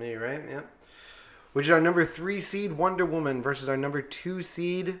 Yeah. It's me, right? Yep. Which is our number 3 seed Wonder Woman versus our number 2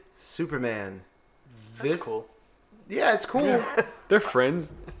 seed Superman. That's cool. Yeah, it's cool. Yeah. They're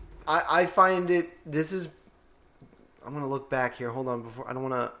friends. I find it. I'm gonna look back here. Hold on, before I don't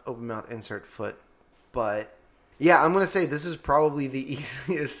want to open mouth insert foot, but yeah, I'm gonna say this is probably the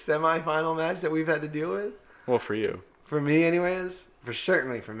easiest semifinal match that we've had to deal with. Well, for you. For me, anyways.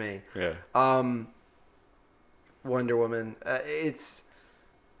 Certainly for me. Yeah. Wonder Woman. It's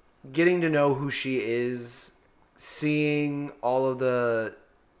getting to know who she is, seeing all of the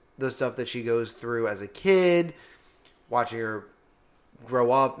stuff that she goes through as a kid, watching her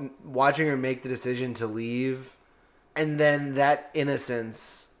grow up, watching her make the decision to leave, and then that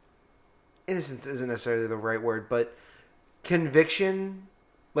innocence innocence isn't necessarily the right word, but conviction,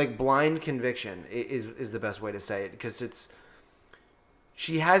 like blind conviction, is the best way to say it, because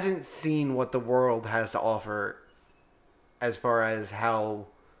she hasn't seen what the world has to offer as far as how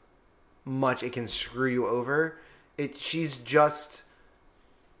much it can screw you over. She's just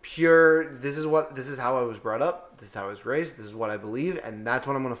pure. This is how I was brought up. This is how I was raised. This is what I believe, and that's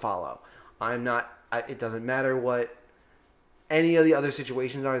what I'm going to follow. I'm not. It doesn't matter what any of the other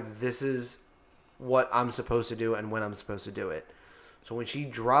situations are. This is what I'm supposed to do and when I'm supposed to do it. So when she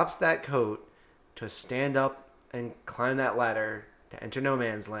drops that coat to stand up and climb that ladder to enter no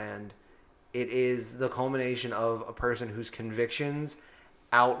man's land, it is the culmination of a person whose convictions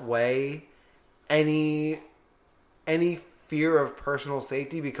outweigh any fear of personal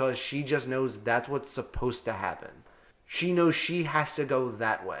safety, because she just knows that's what's supposed to happen. She knows she has to go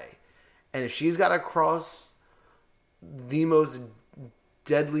that way. And if she's got to cross the most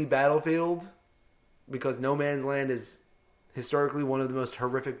deadly battlefield, because no man's land is historically one of the most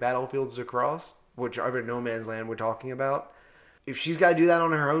horrific battlefields to cross, whichever no man's land we're talking about, if she's got to do that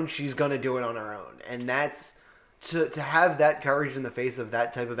on her own, she's going to do it on her own. And that's to have that courage in the face of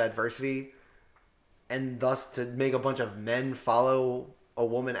that type of adversity, and thus to make a bunch of men follow a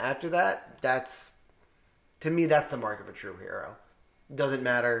woman after that, to me, that's the mark of a true hero. It doesn't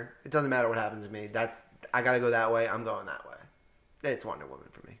matter what happens to me. I got to go that way. I'm going that way. It's Wonder Woman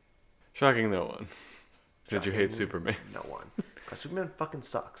for me. Shocking no one. Did you hate Superman? No one. Because Superman fucking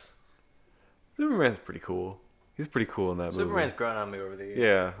sucks. Superman's pretty cool. He's pretty cool in that movie. Superman's grown on me over the years.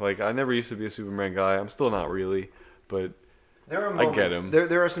 Yeah, like I never used to be a Superman guy. I'm still not really, but there are moments, I get him.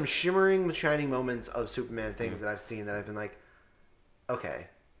 There are some shimmering, shining moments of Superman things that I've seen that I've been like, okay.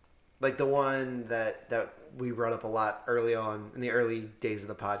 Like the one that we brought up a lot early on in the early days of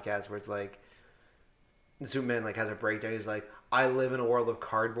the podcast, where it's like Superman like has a breakdown. He's like, I live in a world of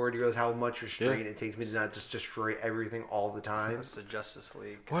cardboard. He goes, how much restraint it takes me to not just destroy everything all the time. It's the Justice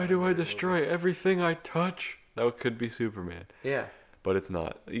League. Why do I destroy everything I touch? That could be Superman. Yeah. But it's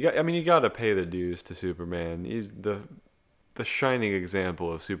not. You got to pay the dues to Superman. He's the shining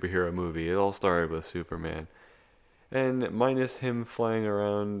example of superhero movie. It all started with Superman. And minus him flying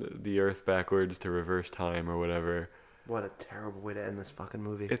around the earth backwards to reverse time or whatever. What a terrible way to end this fucking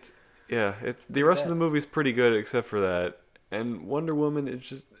movie. The rest of the movie's pretty good except for that. And Wonder Woman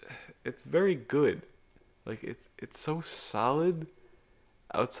is it's very good. Like it's so solid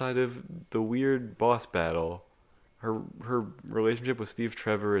outside of the weird boss battle. Her relationship with Steve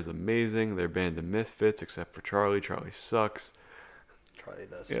Trevor is amazing. They're band of misfits except for Charlie. Charlie sucks. Charlie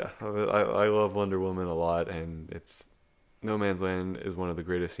does. Yeah, I love Wonder Woman a lot, and it's No Man's Land is one of the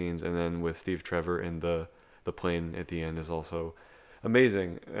greatest scenes, and then with Steve Trevor in the plane at the end is also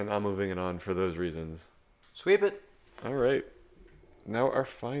amazing, and I'm moving it on for those reasons. Sweep it. All right, now our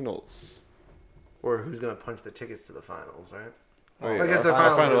finals. Or who's gonna punch the tickets to the finals, right? Oh, yeah. I guess our the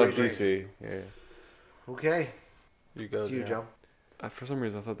finals final are at DC. Yeah. Okay. You go. It's you, Joe. For some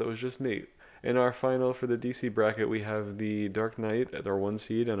reason, I thought that was just me. In our final for the DC bracket, we have the Dark Knight at our 1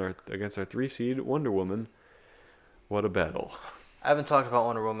 seed and against our 3 seed, Wonder Woman. What a battle. I haven't talked about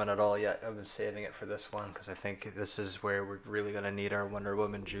Wonder Woman at all yet. I've been saving it for this one because I think this is where we're really going to need our Wonder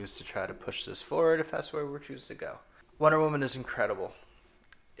Woman juice to try to push this forward if that's where we choose to go. Wonder Woman is incredible.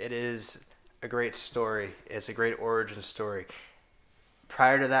 It is a great story. It's a great origin story.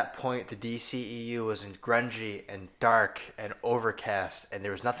 Prior to that point, the DCEU was grungy and dark and overcast, and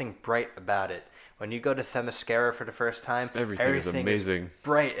there was nothing bright about it. When you go to Themyscira for the first time, everything is amazing. Is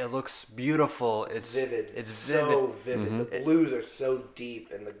bright. It looks beautiful. It's vivid. It's vivid. So vivid. Mm-hmm. The blues are so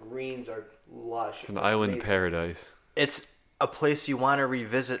deep, and the greens are lush. It's an island paradise. It's a place you want to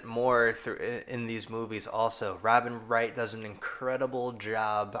revisit more in these movies also. Robin Wright does an incredible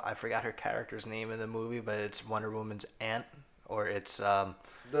job. I forgot her character's name in the movie, but it's Wonder Woman's aunt. Or it's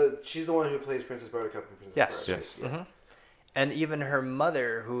she's the one who plays Princess Buttercup in Princess Buttercup. Yes. Yeah. Mm-hmm. And even her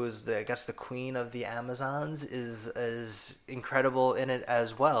mother, who is the queen of the Amazons, is incredible in it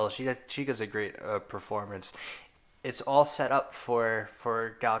as well. She gives a great performance. It's all set up for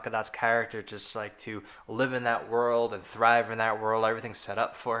Gal Gadot's character just like to live in that world and thrive in that world. Everything's set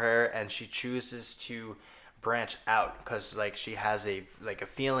up for her, and she chooses to branch out because like she has a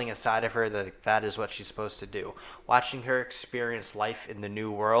feeling inside of her that is what she's supposed to do. Watching her experience life in the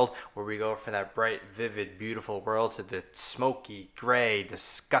new world, where we go from that bright, vivid, beautiful world to the smoky, gray,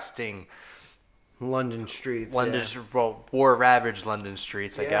 disgusting London streets. war-ravaged London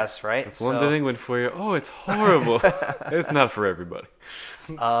streets, I guess, right? It's London, England for you. Oh, it's horrible. It's not for everybody.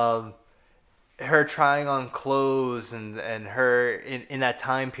 her trying on clothes and her in that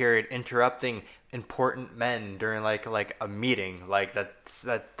time period interrupting important men during like a meeting, like that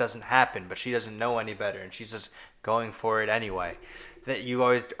doesn't happen, but she doesn't know any better and she's just going for it anyway. That you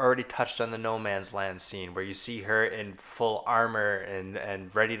already touched on the no man's land scene where you see her in full armor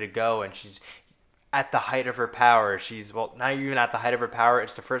and ready to go, and she's at the height of her power. She's, well, not even at the height of her power.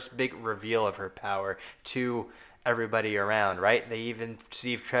 It's the first big reveal of her power to everybody around, right?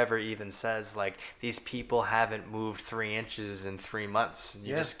 Steve Trevor even says, like, these people haven't moved 3 inches in 3 months. And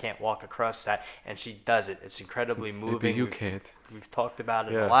you just can't walk across that. And she does it. It's incredibly moving. Maybe you can't. We've talked about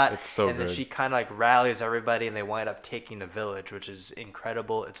it a Yeah, lot. it's so and then good. she kind of like rallies everybody and they wind up taking the village, which is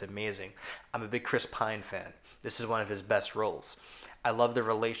incredible. It's amazing. I'm a big Chris Pine fan. This is one of his best roles. I love the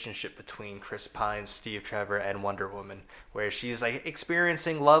relationship between Chris Pine, Steve Trevor, and Wonder Woman, where she's like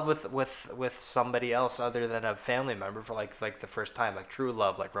experiencing love with somebody else other than a family member for like the first time, like true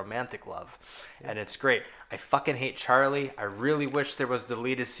love, like romantic love, and it's great. I fucking hate Charlie. I really wish there was a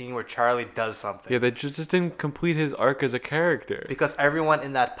deleted scene where Charlie does something. Yeah, they just didn't complete his arc as a character. Because everyone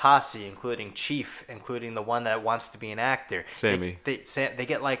in that posse, including Chief, including the one that wants to be an actor, Sammy. they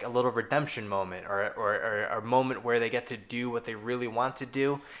get like a little redemption moment or a moment where they get to do what they really want to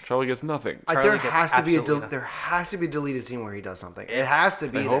do. Charlie gets nothing. Charlie There gets has to be absolutely there has to be a deleted scene where he does something. It has to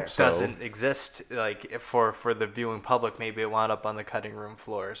be I there. hope so. Doesn't exist like for the viewing public. Maybe it wound up on the cutting room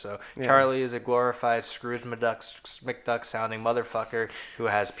floor. So Yeah. Charlie is a glorified Scrooge McDuck sounding motherfucker who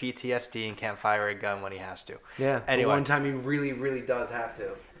has PTSD and can't fire a gun when he has to. Yeah. but Anyway. one time he really, really does have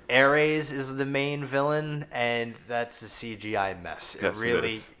to. Ares is the main villain, and that's a CGI mess. Yes, it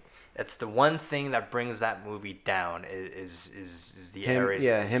is. It's the one thing that brings that movie down is the Ares.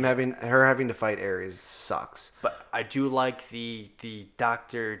 Her having to fight Ares sucks. But I do like the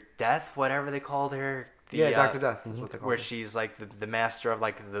Dr. Death, whatever they called her. Dr. Death is what they call where her. she's like the master of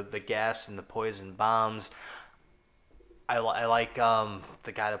like the gas and the poison bombs. I like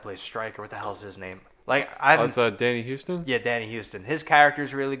the guy that plays Stryker. What the hell's his name? Like I haven't. It's Danny Houston? Yeah, Danny Houston. His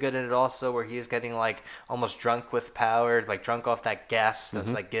character's really good in it also, where he's getting like almost drunk with power, like drunk off that gas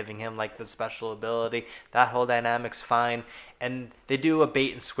that's like giving him like the special ability. That whole dynamic's fine. And they do a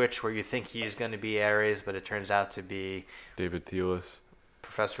bait and switch where you think he's going to be Ares, but it turns out to be David Thewlis.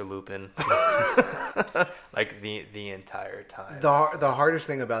 Professor Lupin. Like the entire time. The hardest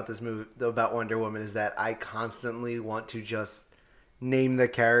thing about this movie, about Wonder Woman, is that I constantly want to just name the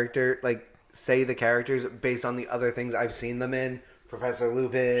character, like say the characters based on the other things I've seen them in. Professor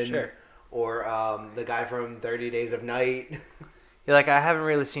Lupin, Sure. or the guy from 30 Days of Night. Yeah, like I haven't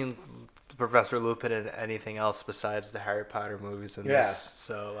really seen Professor Lupin in anything else besides the Harry Potter movies and Yeah. this.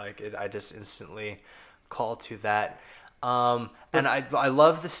 So like I just instantly call to that. And I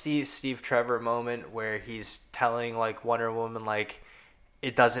love the Steve Trevor moment where he's telling like Wonder Woman like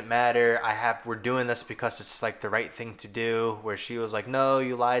it doesn't matter. We're doing this because it's like the right thing to do. Where she was like, no,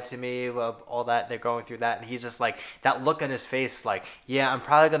 you lied to me. Well, all that they're going through that, and he's just like that look on his face, like, yeah, I'm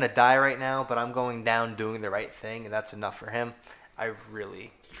probably gonna die right now, but I'm going down doing the right thing, and that's enough for him. I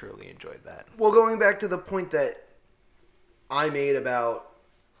really truly enjoyed that. Well, going back to the point that I made about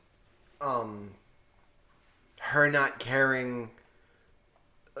her not caring,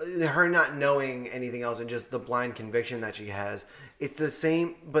 her not knowing anything else, and just the blind conviction that she has. It's the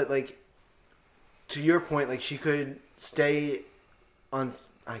same, but like to your point, like she could stay on.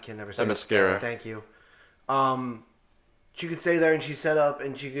 I can never say Themyscira. Thank you. She could stay there and she's set up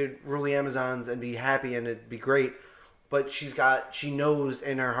and she could rule the Amazons and be happy and it'd be great. But she knows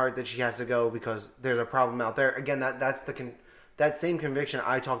in her heart that she has to go because there's a problem out there. Again, that same conviction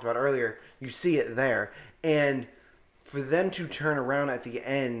I talked about earlier. You see it there, and for them to turn around at the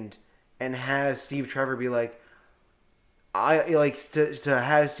end and have Steve Trevor be like, I like to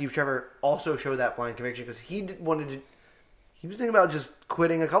have Steve Trevor also show that blind conviction because he was thinking about just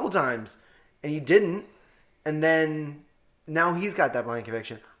quitting a couple times and he didn't, and then now he's got that blind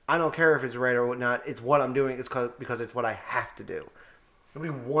conviction. I don't care if it's right or whatnot. It's what I'm doing. It's because it's what I have to do.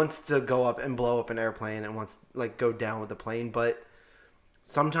 Nobody wants to go up and blow up an airplane and wants like go down with the plane, but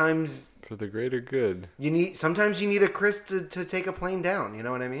sometimes For the greater good. sometimes you need a Chris to take a plane down. You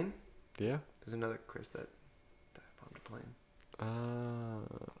know what I mean? Yeah. There's another Chris that bombed a plane.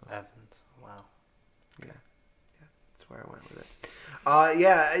 Evans. Wow. Yeah, that's where I went with it.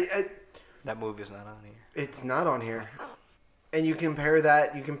 Yeah, That movie's not on here. it's not on here. And you compare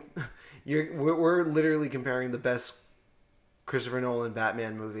that, we're literally comparing the best Christopher Nolan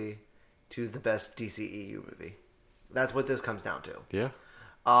Batman movie to the best DCEU movie. That's what this comes down to. Yeah.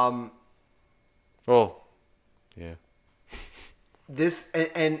 Um, Yeah. this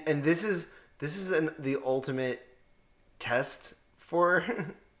and this is the ultimate test for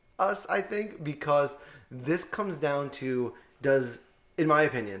us, I think, because this comes down to in my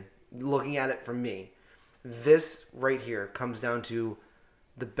opinion, looking at it from me, this right here comes down to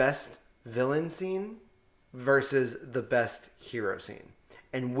the best villain scene versus the best hero scene,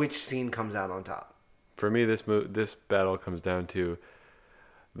 and which scene comes out on top. For me, this battle comes down to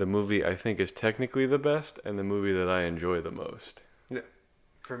the movie I think is technically the best and the movie that I enjoy the most.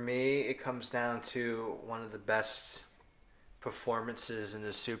 For me, it comes down to one of the best performances in a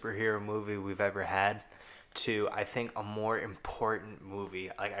superhero movie we've ever had to, I think, a more important movie.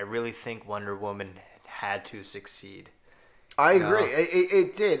 Like, I really think Wonder Woman had to succeed. I No. agree.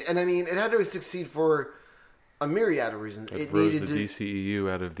 It did, and I mean, it had to succeed for a myriad of reasons. It It rose needed the to. DCEU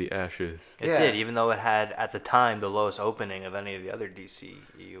out of the ashes. It Yeah. did, even though it had, at the time, the lowest opening of any of the other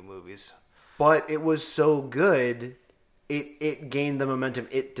DCEU movies. But it was so good, it gained the momentum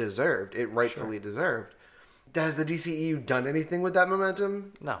it deserved. It rightfully deserved. Has the DCEU done anything with that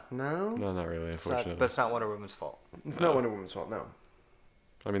momentum? No. No? No, not really, It's not, unfortunately. but it's not Wonder Woman's fault. It's No. not Wonder Woman's fault, no.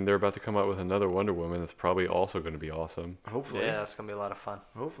 I mean, they're about to come out with another Wonder Woman that's probably also going to be awesome. Hopefully. Yeah, that's going to be a lot of fun.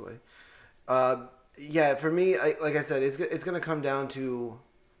 Hopefully. Yeah, for me, like I said, it's going to come down to,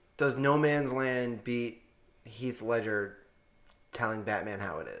 does No Man's Land beat Heath Ledger telling Batman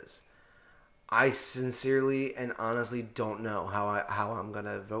how it is? I sincerely and honestly don't know how I'm going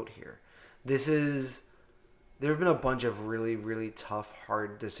to vote here. There have been a bunch of really, really tough,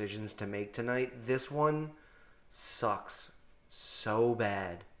 hard decisions to make tonight. This one sucks so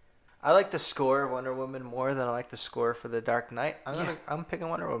bad. I like the score of Wonder Woman more than I like the score for The Dark Knight. Yeah. I'm picking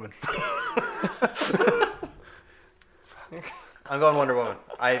Wonder Woman. I'm going Wonder Woman.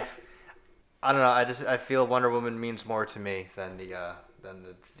 I don't know. I feel Wonder Woman means more to me than the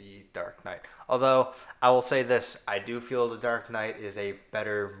Dark Knight. Although I will say this, I do feel The Dark Knight is a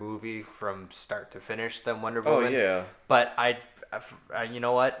better movie from start to finish than Wonder Woman. yeah. But you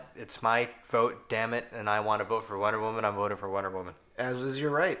know what? It's my vote, damn it, and I want to vote for Wonder Woman. I'm voting for Wonder Woman. As is your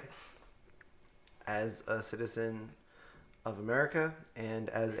right. As a citizen of America and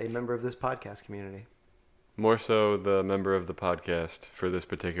as a member of this podcast community. More so the member of the podcast for this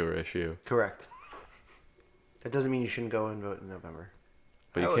particular issue. Correct. That doesn't mean you shouldn't go and vote in November.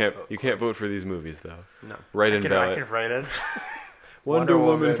 But I you always can't vote you can't vote for these movies though. No. Write I in can ballot. write in. Wonder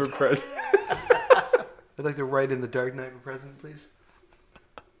Woman for Woman. president. I'd like to write in The Dark Knight for president, please.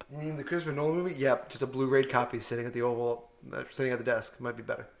 You mean the Christopher Nolan movie? Yep, just a Blu-ray copy sitting at the desk. Might be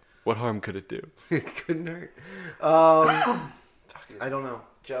better. What harm could it do? It couldn't hurt. I don't know.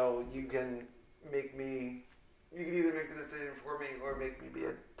 Joe, you can either make the decision for me or make me be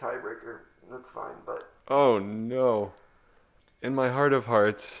a tiebreaker. That's fine, but Oh no. In my heart of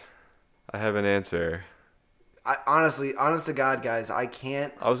hearts, I have an answer. honest to God, guys, I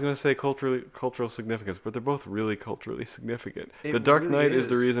can't. I was gonna say cultural significance, but they're both really culturally significant. It The Dark really Knight is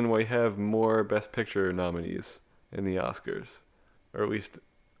the is. reason we have more Best Picture nominees in the Oscars, or at least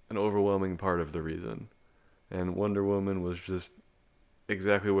an overwhelming part of the reason. And Wonder Woman was just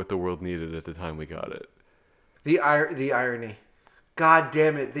exactly what the world needed at the time we got it. The irony. God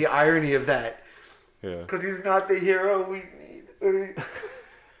damn it, the irony of that. Yeah. Because he's not the hero we need.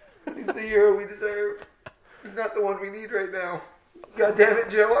 He's the hero we deserve. He's not the one we need right now. God damn it,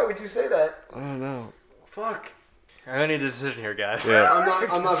 Joe, why would you say that? I don't know. Fuck. I need a decision here, guys. Yeah.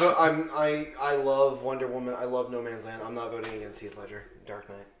 I love Wonder Woman. I love No Man's Land. I'm not voting against Heath Ledger. Dark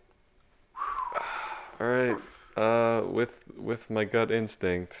Knight. All right. With my gut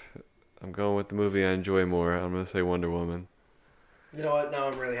instinct, I'm going with the movie I enjoy more. I'm gonna say Wonder Woman. You know what? Now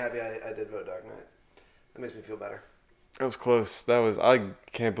I'm really happy I did vote Dark Knight. That makes me feel better. That was close. I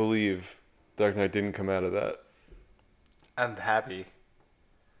can't believe Dark Knight didn't come out of that. I'm happy.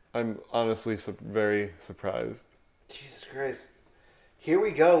 I'm honestly very surprised. Jesus Christ. Here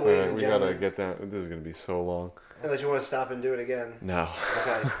we go, ladies Alright, and we gentlemen. gotta get down. This is gonna be so long. Unless you want to stop and do it again. No.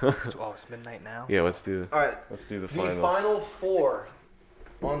 Okay. Oh, it's midnight now. Yeah, let's do All right. the The finals. final four.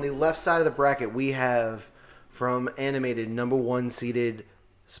 On the left side of the bracket, we have from animated number 1 seeded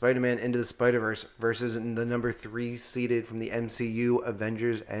Spider-Man Into the Spider-Verse versus the number 3 seeded from the MCU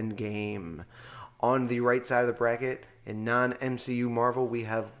Avengers Endgame. On the right side of the bracket, in non-MCU Marvel, we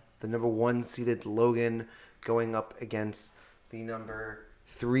have the number 1 seeded Logan going up against the number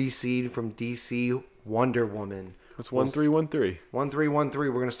 3 seed from DC Wonder Woman. It's 1-3-1-3. 1-3-1-3.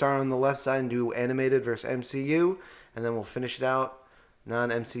 We're going to start on the left side and do animated versus MCU, and then we'll finish it out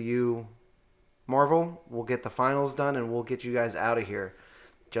non-MCU Marvel. We'll get the finals done, and we'll get you guys out of here,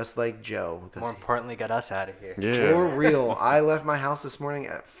 just like Joe. More importantly, get us out of here. Yeah. For real. I left my house this morning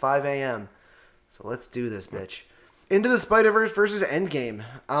at 5 a.m., so let's do this, bitch. Into the Spider-Verse versus Endgame.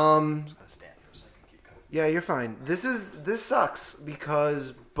 Stand for a second. Keep going. Yeah, you're fine. This sucks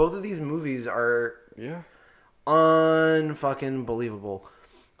because both of these movies are Yeah. unfucking believable.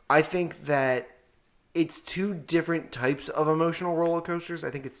 I think that it's two different types of emotional roller coasters.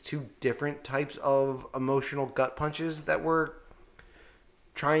 I think it's two different types of emotional gut punches that we're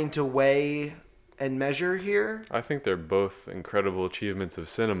trying to weigh and measure here. I think they're both incredible achievements of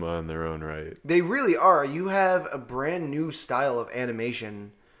cinema in their own right. They really are. You have a brand new style of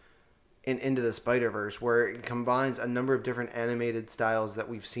animation in Into the Spider-Verse where it combines a number of different animated styles that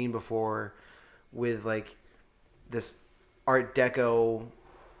we've seen before with like this art deco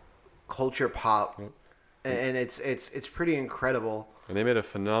culture pop, Yep. and it's pretty incredible. And they made a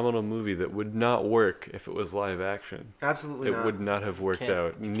phenomenal movie that would not work if it was live action. Absolutely It not. would not have worked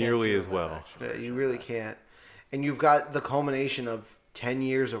out You can't nearly do as live well. action Yeah, you version really of that. can't. And you've got the culmination of 10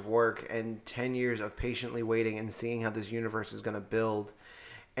 years of work and 10 years of patiently waiting and seeing how this universe is going to build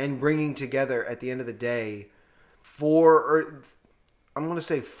and bringing together at the end of the day I'm going to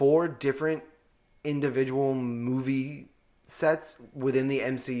say four different individual movie sets within the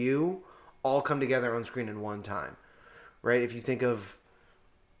MCU all come together on screen in one time. Right? If you think of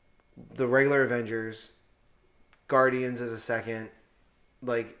the regular Avengers, Guardians as a second,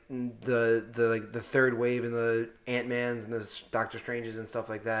 like the third wave and the Ant-Mans and the Doctor Stranges and stuff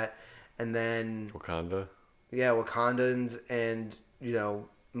like that, and then Wakanda. yeah, Wakandans and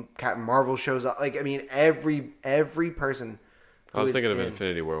Captain Marvel shows up. Like I mean, every person. I who was is thinking of in-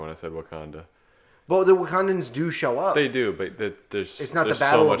 Infinity War when I said Wakanda. Well, the Wakandans do show up. They do, but there's It's not the there's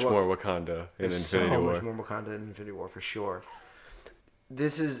battle so of much Wak- more Wakanda in There's Infinity so War. much more Wakanda in Infinity War for sure.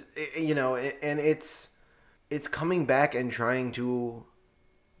 This is and it's coming back and trying to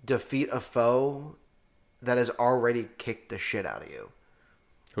defeat a foe that has already kicked the shit out of you.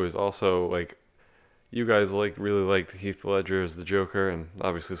 Who is also like, you guys really liked Heath Ledger as the Joker, and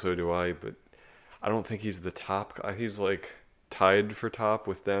obviously so do I. But I don't think he's the top. He's like tied for top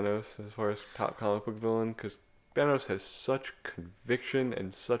with Thanos as far as top comic book villain, because Thanos has such conviction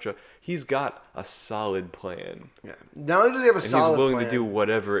and he's got a solid plan, Yeah. Not only does he have a and he's solid willing plan, to do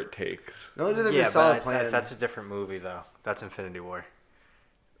whatever it takes. not only does he have Yeah, a solid but plan. that's a different movie though. That's Infinity War.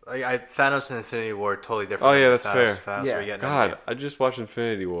 Thanos and Infinity War are totally different. Oh, yeah, than that's fair. Thanos Yeah. we get in God, Endgame. I just watched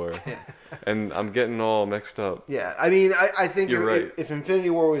Infinity War, and I'm getting all mixed up. Yeah, I mean, I think You're right. if Infinity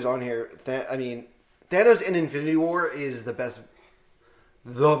War was on here, I mean, Thanos in Infinity War is the best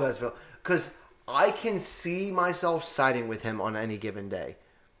film because I can see myself siding with him on any given day.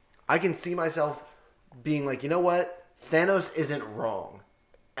 I can see myself being like, you know what, Thanos isn't wrong.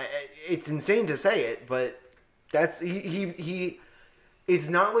 It's insane to say it, but that's he. It's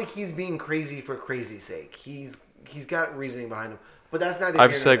not like he's being crazy for crazy's sake. He's got reasoning behind him, but that's neither.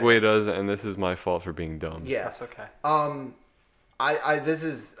 I've here nor there. segued us, and this is my fault for being dumb. Yeah. That's okay. This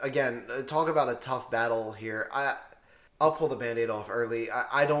is again talk about a tough battle here. I'll pull the Band-Aid off early.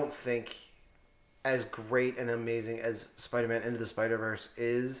 I don't think as great and amazing as Spider-Man Into the Spider-Verse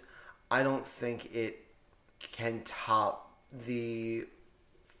is, I don't think it can top the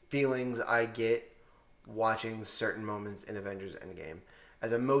feelings I get watching certain moments in Avengers Endgame.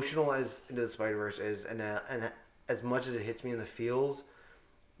 As emotional as Into the Spider-Verse is, and as much as it hits me in the feels,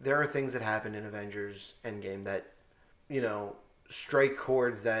 there are things that happen in Avengers Endgame that, strike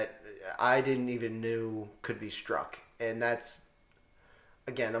chords that I didn't even knew could be struck. And that's,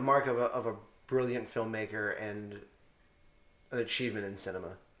 again, a mark of a brilliant filmmaker and an achievement in cinema.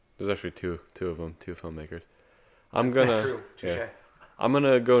 There's actually two of them, two filmmakers. I'm gonna True. Touche. yeah. I'm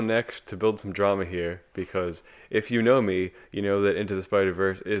gonna go next to build some drama here, because if you know me, you know that Into the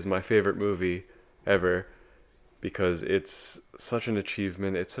Spider-Verse is my favorite movie ever, because it's such an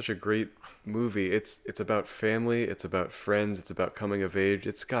achievement. It's such a great movie. It's about family, it's about friends, it's about coming of age.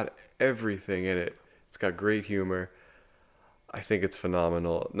 It's got everything in it. It's got great humor. I think it's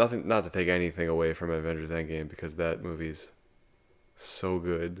phenomenal. Nothing, not to take anything away from Avengers Endgame, because that movie's so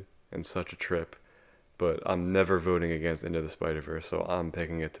good and such a trip. But I'm never voting against Into the Spider-Verse, so I'm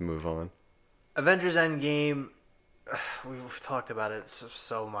picking it to move on. Avengers Endgame, we've talked about it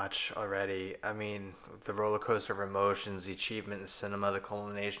so much already. I mean, the roller coaster of emotions, the achievement in cinema, the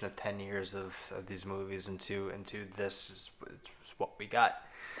culmination of 10 years of these movies into this is what we got.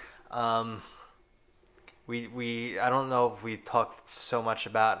 I don't know if we talked so much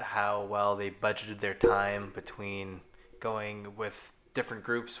about how well they budgeted their time between going with different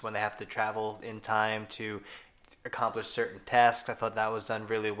groups when they have to travel in time to accomplish certain tasks. I thought that was done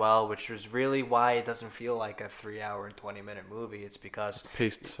really well, which was really why it doesn't feel like a 3 hour and 20-minute movie. It's because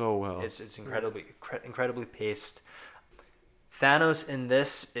Paced so well. it's incredibly paced. Thanos in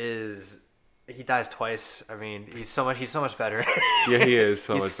this is he dies twice. I mean, he's so much better. Yeah, he is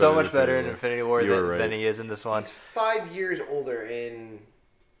so He's much so better much better in War. Infinity War You were than right. he is in this one. He's 5 years older in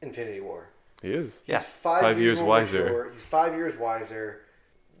Infinity War. He is. Yeah. He's 5 years more wiser. mature. He's 5 years wiser.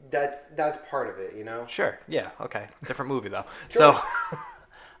 That's part of it, you know. Sure. Yeah. Okay. Different movie though. Sure.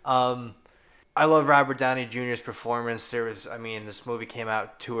 So, I love Robert Downey Jr.'s performance. This movie came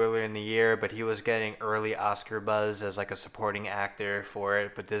out too early in the year, but he was getting early Oscar buzz as like a supporting actor for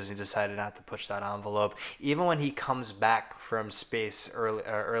it. But Disney decided not to push that envelope. Even when he comes back from space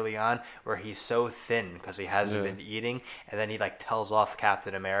early on, where he's so thin because he hasn't been eating, and then he like tells off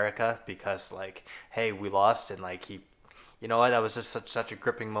Captain America because like, hey, we lost, and like he. You know what? That was just such a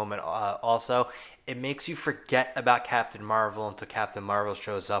gripping moment. Also, it makes you forget about Captain Marvel until Captain Marvel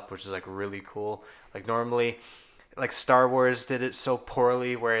shows up, which is like really cool. Like normally, like Star Wars did it so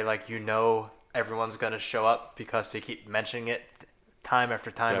poorly, where like everyone's gonna show up because they keep mentioning it time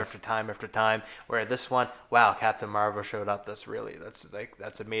after time Yes. after time after time. Where this one, wow, Captain Marvel showed up. That's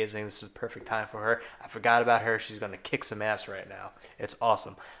amazing. This is perfect time for her. I forgot about her. She's gonna kick some ass right now. It's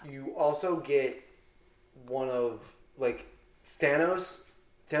awesome. You also get one of like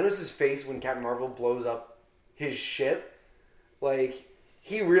Thanos' face when Captain Marvel blows up his ship. Like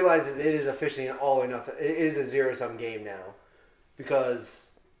he realizes it is officially an all or nothing. It is a zero-sum game now because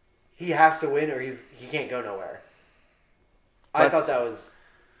he has to win or he can't go nowhere. I That's- thought that was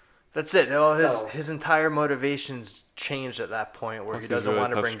That's it. Well, So- his entire motivations changed at that point, where Plus, he he's doesn't realized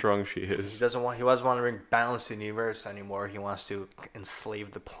want to how bring strong she is. he doesn't want to bring balance to the universe anymore. He wants to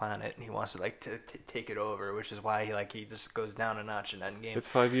enslave the planet, and he wants to like to take it over, which is why he just goes down a notch in Endgame. It's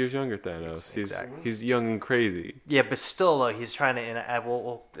 5 years younger, Thanos. Exactly. He's young and crazy. Yeah, but still, though, he's trying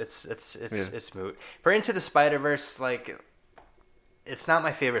to. It's moot. For Into the Spider-Verse, like, it's not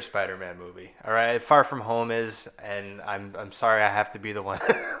my favorite Spider-Man movie. All right, Far From Home is, and I'm sorry I have to be the one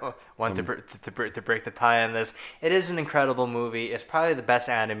to break the tie on this. It is an incredible movie. It's probably the best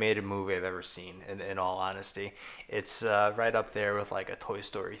animated movie I've ever seen. In all honesty, it's right up there with like a Toy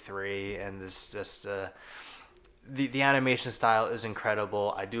Story 3, and it's just. The animation style is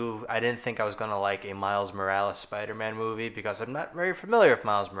incredible. I didn't think I was gonna like a Miles Morales Spider-Man movie because I'm not very familiar with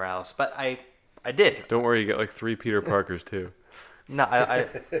Miles Morales, but I did. Don't worry, you got like 3 Peter Parkers too. No,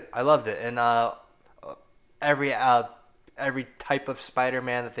 I loved it, and every type of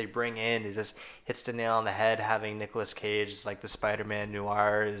Spider-Man that they bring in, it just hits the nail on the head. Having Nicolas Cage as like the Spider-Man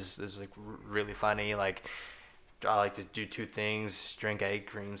noir is like really funny. Like I like to do 2 things: drink egg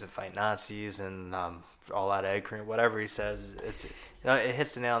creams and fight Nazis, and all out egg cream. Whatever he says, it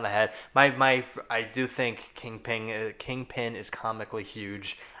hits the nail on the head. I do think Kingpin is comically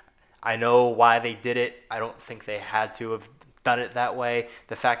huge. I know why they did it. I don't think they had to have done it that way.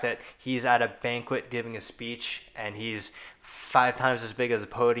 The fact that he's at a banquet giving a speech and he's 5 times as big as a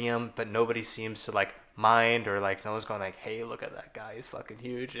podium, but nobody seems to like mind, or like no one's going like, hey, look at that guy, he's fucking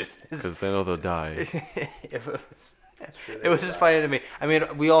huge. Because they know they'll die. It was just funny to me. I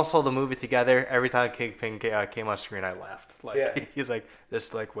mean, we all saw the movie together. Every time Kingpin came on screen, I laughed. Like Yeah. he's like, this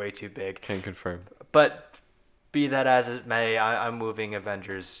is like way too big. Can confirm. But be that as it may, I'm moving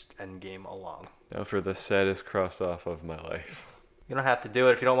Avengers Endgame along. Now for the saddest cross off of my life. You don't have to do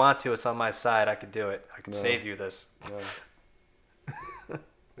it if you don't want to. It's on my side. I could do it. I could No. save you this. No,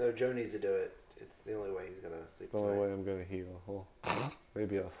 no. Joe needs to do it. It's the only way he's gonna it's sleep the only tonight. way I'm gonna heal. Well,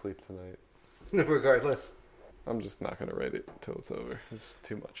 maybe I'll sleep tonight. Regardless, I'm just not gonna write it till it's over. It's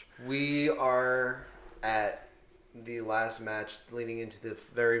too much. we are at the last match leading into the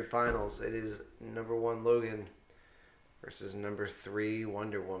very finals. It is number 1 Logan versus number 3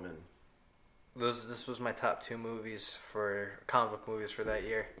 Wonder Woman. This was my top 2 movies for comic book movies for that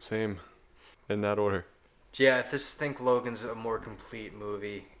year. Same, in that order. Yeah, I just think Logan's a more complete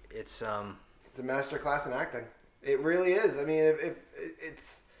movie. It's It's a masterclass in acting. It really is. I mean, if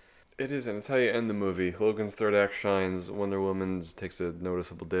it's It is, and it's how you end the movie. Logan's third act shines. Wonder Woman's takes a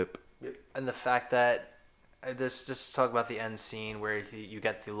noticeable dip. and the fact that just talk about the end scene where you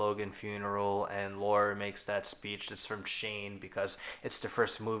get the Logan funeral and Laura makes that speech that's from Shane because it's the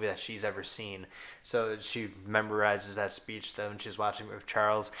first movie that she's ever seen. So she memorizes that speech though, and she's watching it with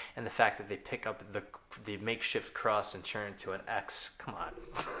Charles. And the fact that they pick up the makeshift cross and turn it to an X. Come on,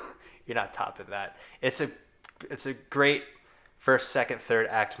 you're not topping that. It's a great first, second, third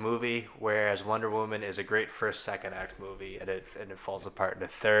act movie, whereas Wonder Woman is a great first, second act movie, and it falls apart in the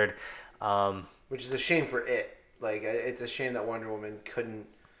third. which is a shame for it. Like it's a shame that Wonder Woman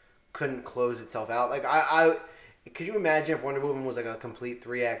couldn't close itself out. Like I could you imagine if Wonder Woman was like a complete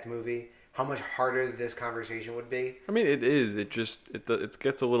 3-act movie? How much harder this conversation would be? I mean, it is. It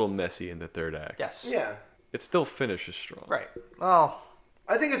gets a little messy in the third act. Yes. Yeah. It still finishes strong. Right. Well,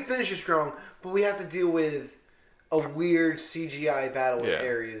 I think it finishes strong, but we have to deal with a weird CGI battle with Yeah.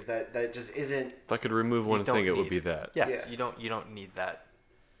 Ares that just isn't. If I could remove You one don't thing, it would need- be that. Yes, Yeah. you don't need that.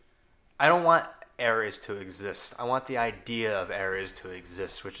 I don't want Ares to exist. I want the idea of Ares to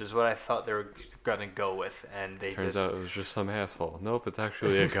exist, which is what I thought they were gonna go with, and they Turns just out it was just some asshole. Nope, it's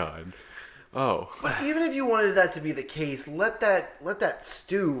actually a god. Oh. But even if you wanted that to be the case, let that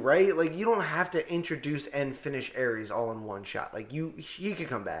stew, right? Like you don't have to introduce and finish Ares all in one shot. Like he could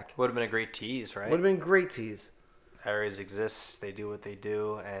come back. would have been a great tease, right? Would have been great tease. Ares exists, they do what they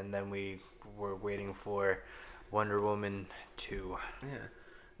do, and then we were waiting for Wonder Woman 2. Yeah.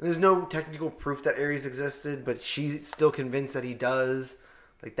 There's no technical proof that Ares existed, but she's still convinced that he does.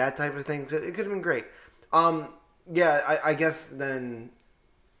 Like that type of thing. So it could have been great. Yeah, I guess then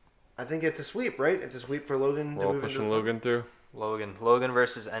I think it's a sweep, right? It's a sweep for Logan to Well, move into pushing the Logan through. Logan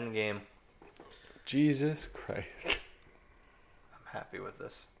versus Endgame. Jesus Christ. I'm happy with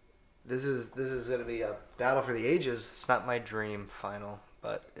this. This is going to be a battle for the ages. It's not my dream final,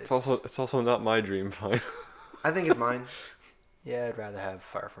 but It's also not my dream fight. I think it's mine. yeah, I'd rather have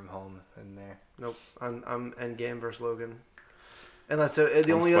Far From Home in there. Nope. I'm Endgame versus Logan. Unless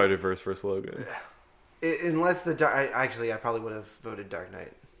the only Spider-Verse versus Logan. unless the Dark. I probably would have voted Dark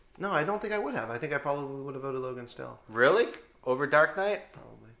Knight. No, I don't think I would have. I think I probably would have voted Logan still. Really? Over Dark Knight?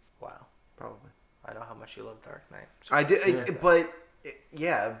 Probably. Wow. Probably. I know how much you love Dark Knight. I did, but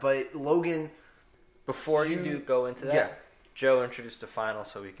Logan. Before you You- do go into that, yeah. Joe introduced the final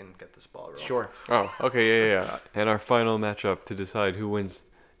so we can get this ball rolling. Sure. Oh, okay, yeah. And our final matchup to decide who wins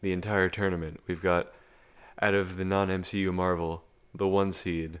the entire tournament, we've got, out of the non-MCU Marvel, the 1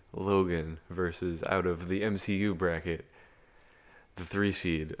 seed, Logan, versus out of the MCU bracket, the 3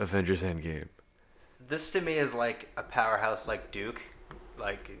 seed, Avengers Endgame. This to me is like a powerhouse like Duke,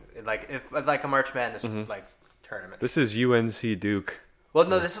 like if like a March Madness like tournament. This is UNC Duke. Well,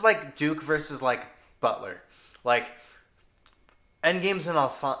 no, this is like Duke versus like Butler. Like Endgame's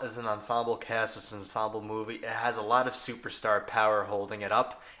is an ensemble cast. It's an ensemble movie. It has a lot of superstar power holding it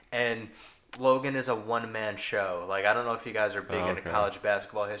up, and Logan is a one-man show. Like I don't know if you guys are big into okay. college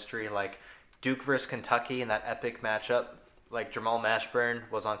basketball history. Like Duke versus Kentucky in that epic matchup. Like Jamal Mashburn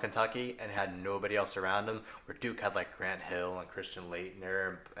was on Kentucky and had nobody else around him. Where Duke had like Grant Hill and Christian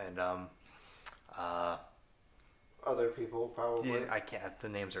Laettner and Other people probably. I can't. The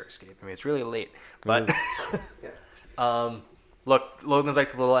names are escaping me. It's really late, but Yeah. look, Logan's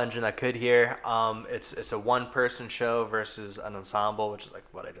like the little engine that could here. It's a one-person show versus an ensemble, which is like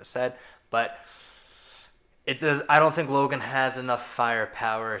what I just said. But it does. I don't think Logan has enough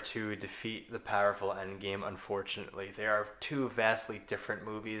firepower to defeat the powerful Endgame. Unfortunately, they are two vastly different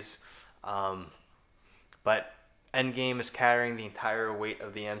movies. But Endgame is carrying the entire weight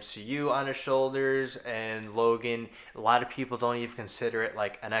of the MCU on his shoulders, and Logan, a lot of people don't even consider it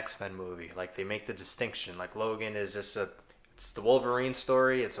like an X-Men movie. Like they make the distinction. Like Logan is just it's the Wolverine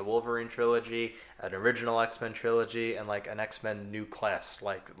story. It's a Wolverine trilogy, an original X-Men trilogy, and like an X-Men new class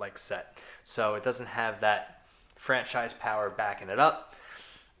like set. So it doesn't have that franchise power backing it up.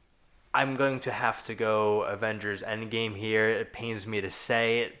 I'm going to have to go Avengers Endgame here. It pains me to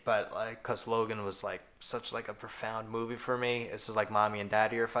say it, but like, cause Logan was like such like a profound movie for me. This is like mommy and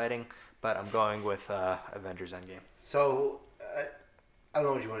daddy are fighting, but I'm going with Avengers Endgame. So I don't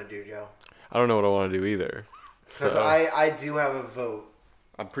know what you want to do, Joe. I don't know what I want to do either. Because So, I do have a vote.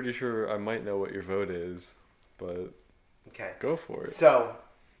 I'm pretty sure I might know what your vote is, but Okay. go for it. So,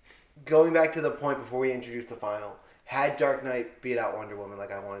 going back to the point before we introduced the final, had Dark Knight beat out Wonder Woman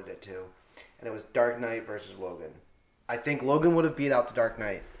like I wanted it to, and it was Dark Knight versus Logan. I think Logan would have beat out the Dark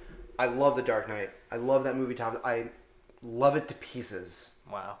Knight. I love the Dark Knight. I love that movie. I love it to pieces.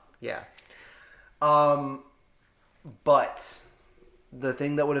 Wow. Yeah. But the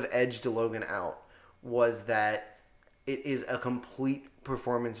thing that would have edged Logan out was that it is a complete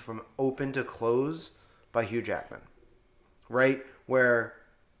performance from open to close by Hugh Jackman. Right? Where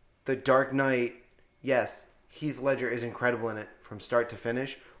the Dark Knight, yes, Heath Ledger is incredible in it from start to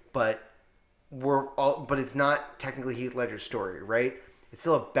finish, but it's not technically Heath Ledger's story, right? It's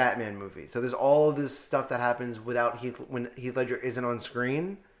still a Batman movie. So there's all of this stuff that happens when Heath Ledger isn't on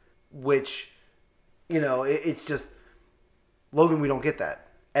screen, which, it's just Logan. We don't get that.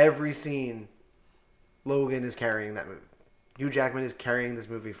 Every scene, Logan is carrying that movie. Hugh Jackman is carrying this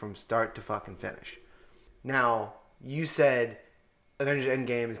movie from start to fucking finish. Now, you said Avengers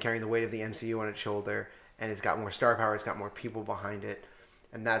Endgame is carrying the weight of the MCU on its shoulder, and it's got more star power, it's got more people behind it,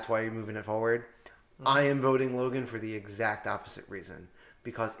 and that's why you're moving it forward. Mm-hmm. I am voting Logan for the exact opposite reason.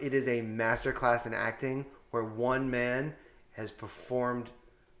 Because it is a masterclass in acting where one man has put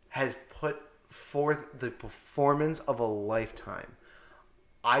forth the performance of a lifetime.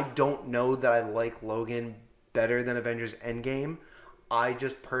 I don't know that I like Logan better than Avengers Endgame. I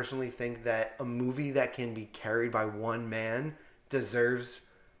just personally think that a movie that can be carried by one man deserves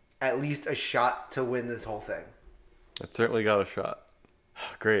at least a shot to win this whole thing. It certainly got a shot.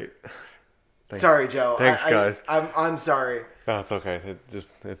 Great. Thanks. Sorry, Joe. Thanks, guys. I'm sorry. No, it's okay.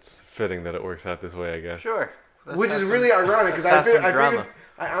 It's fitting that it works out this way, I guess. Sure. Let's Which have is some- really ironic because let's have some drama.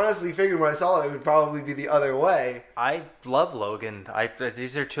 I honestly figured when I saw it, it would probably be the other way. I love Logan.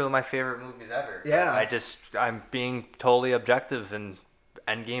 These are two of my favorite movies ever. Yeah. I'm being totally objective, and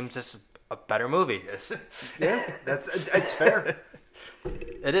Endgame's just a better movie. Yeah, it's fair.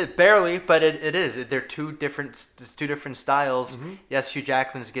 It is barely, but it is. They're two different styles. Mm-hmm. Yes, Hugh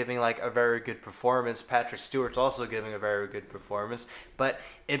Jackman's giving like a very good performance. Patrick Stewart's also giving a very good performance. But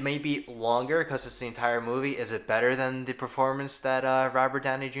it may be longer because it's the entire movie. Is it better than the performance that Robert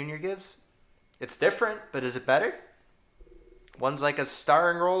Downey Jr. gives? It's different, but is it better? One's like a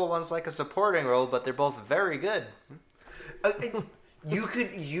starring role, one's like a supporting role, but they're both very good.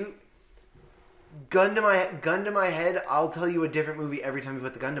 Gun to my head, I'll tell you a different movie every time you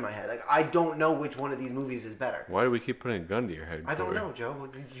put the gun to my head. Like, I don't know which one of these movies is better. Why do we keep putting a gun to your head? I don't Corey? know, Joe.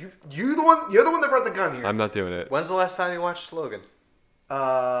 You're the one that brought the gun here. I'm not doing it. When's the last time you watched Logan?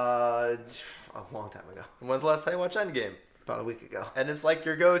 A long time ago, And when's the last time you watched Endgame? about a week ago. And it's like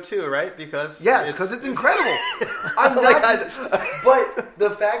your go-to, right? Because Yes, because it's incredible. I'm Like, not, but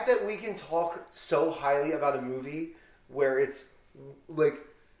the fact that we can talk so highly about a movie where it's like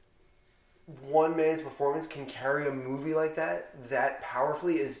one man's performance can carry a movie like that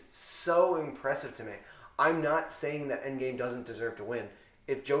powerfully is so impressive to me. I'm not saying that Endgame doesn't deserve to win.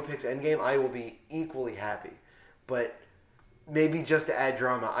 If Joe picks Endgame, I will be equally happy. But maybe just to add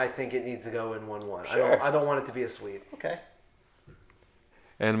drama, I think it needs to go in 1-1. Sure. I don't want it to be a sweep. Okay.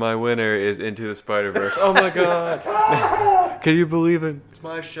 And my winner is Into the Spider-Verse. Oh my god! Can you believe it? It's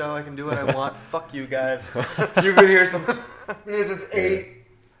my show. I can do what I want. Fuck you guys. You've been here since 8.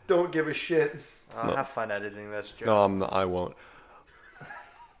 Don't give a shit. I'll have fun editing this, Joe. No, I won't.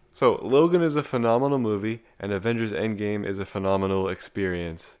 So, Logan is a phenomenal movie, and Avengers Endgame is a phenomenal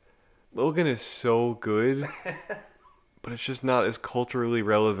experience. Logan is so good, but it's just not as culturally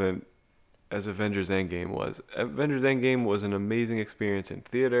relevant as Avengers Endgame was. Avengers Endgame was an amazing experience in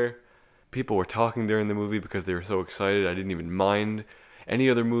theater. People were talking during the movie because they were so excited. I didn't even mind any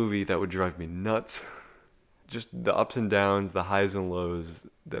other movie that would drive me nuts. Just the ups and downs, the highs and lows.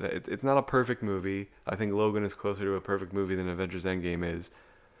 That it's not a perfect movie. I think Logan is closer to a perfect movie than Avengers Endgame is,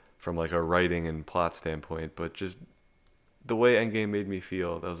 from like a writing and plot standpoint. But just the way Endgame made me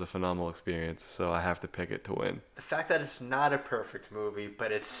feel, that was a phenomenal experience. So I have to pick it to win. The fact that it's not a perfect movie,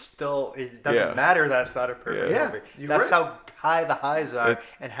 but it doesn't matter that it's not a perfect Yeah, movie. you're That's right. how high the highs are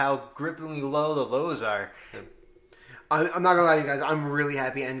It's- and how grippingly low the lows are. I'm not gonna lie to you guys. I'm really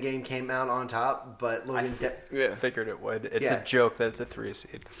happy Endgame came out on top, but Logan. Yeah. Figured it would. It's Yeah. a joke that it's a 3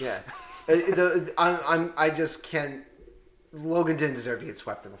 seed. Yeah, I just can't. Logan didn't deserve to get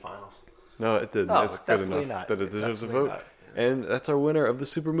swept in the finals. No, it didn't. No, it's good definitely enough not. that it deserves a Definitely vote. not. And that's our winner of the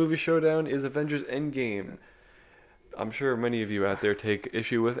Super Movie Showdown is Avengers Endgame. I'm sure many of you out there take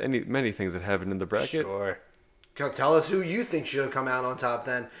issue with many things that happen in the bracket. Sure. Tell us who you think should have come out on top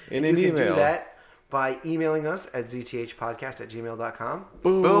then. In And an you can do email. that by emailing us at zthpodcast@gmail.com.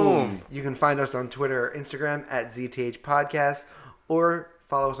 Boom. You can find us on Twitter or Instagram at zthpodcast, or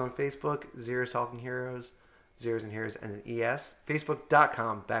follow us on Facebook, Zeros Talking Heroes, Zeros and Heroes, and an ES.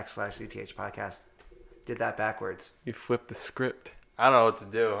 Facebook.com/zthpodcast. Did that backwards. You flipped the script. I don't know what to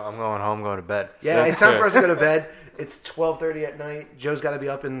do. I'm going home, going to bed. Yeah, it's time for us to go to bed. It's 12:30 at night. Joe's got to be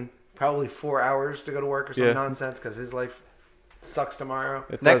up in probably 4 hours to go to work or some Yeah. nonsense because his life sucks tomorrow.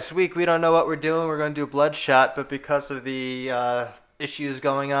 It Next does. week, we don't know what we're doing. We're going to do Bloodshot, but because of the issues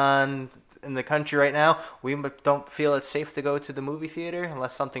going on in the country right now, we don't feel it's safe to go to the movie theater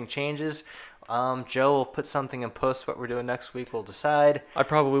unless something changes. Joe will put something in post what we're doing next week. We'll decide. I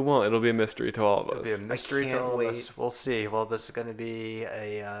probably won't. It'll be a mystery to all of It'll be a us. mystery to can't all of wait. us. We'll see. Well, this is going to be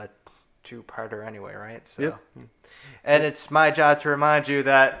a two-parter anyway, right? So. Yep. And it's my job to remind you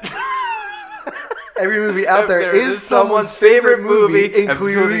that Every movie out there There is someone's favorite movie,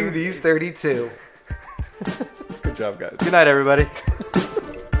 including these 32. Good job, guys. Good night, everybody.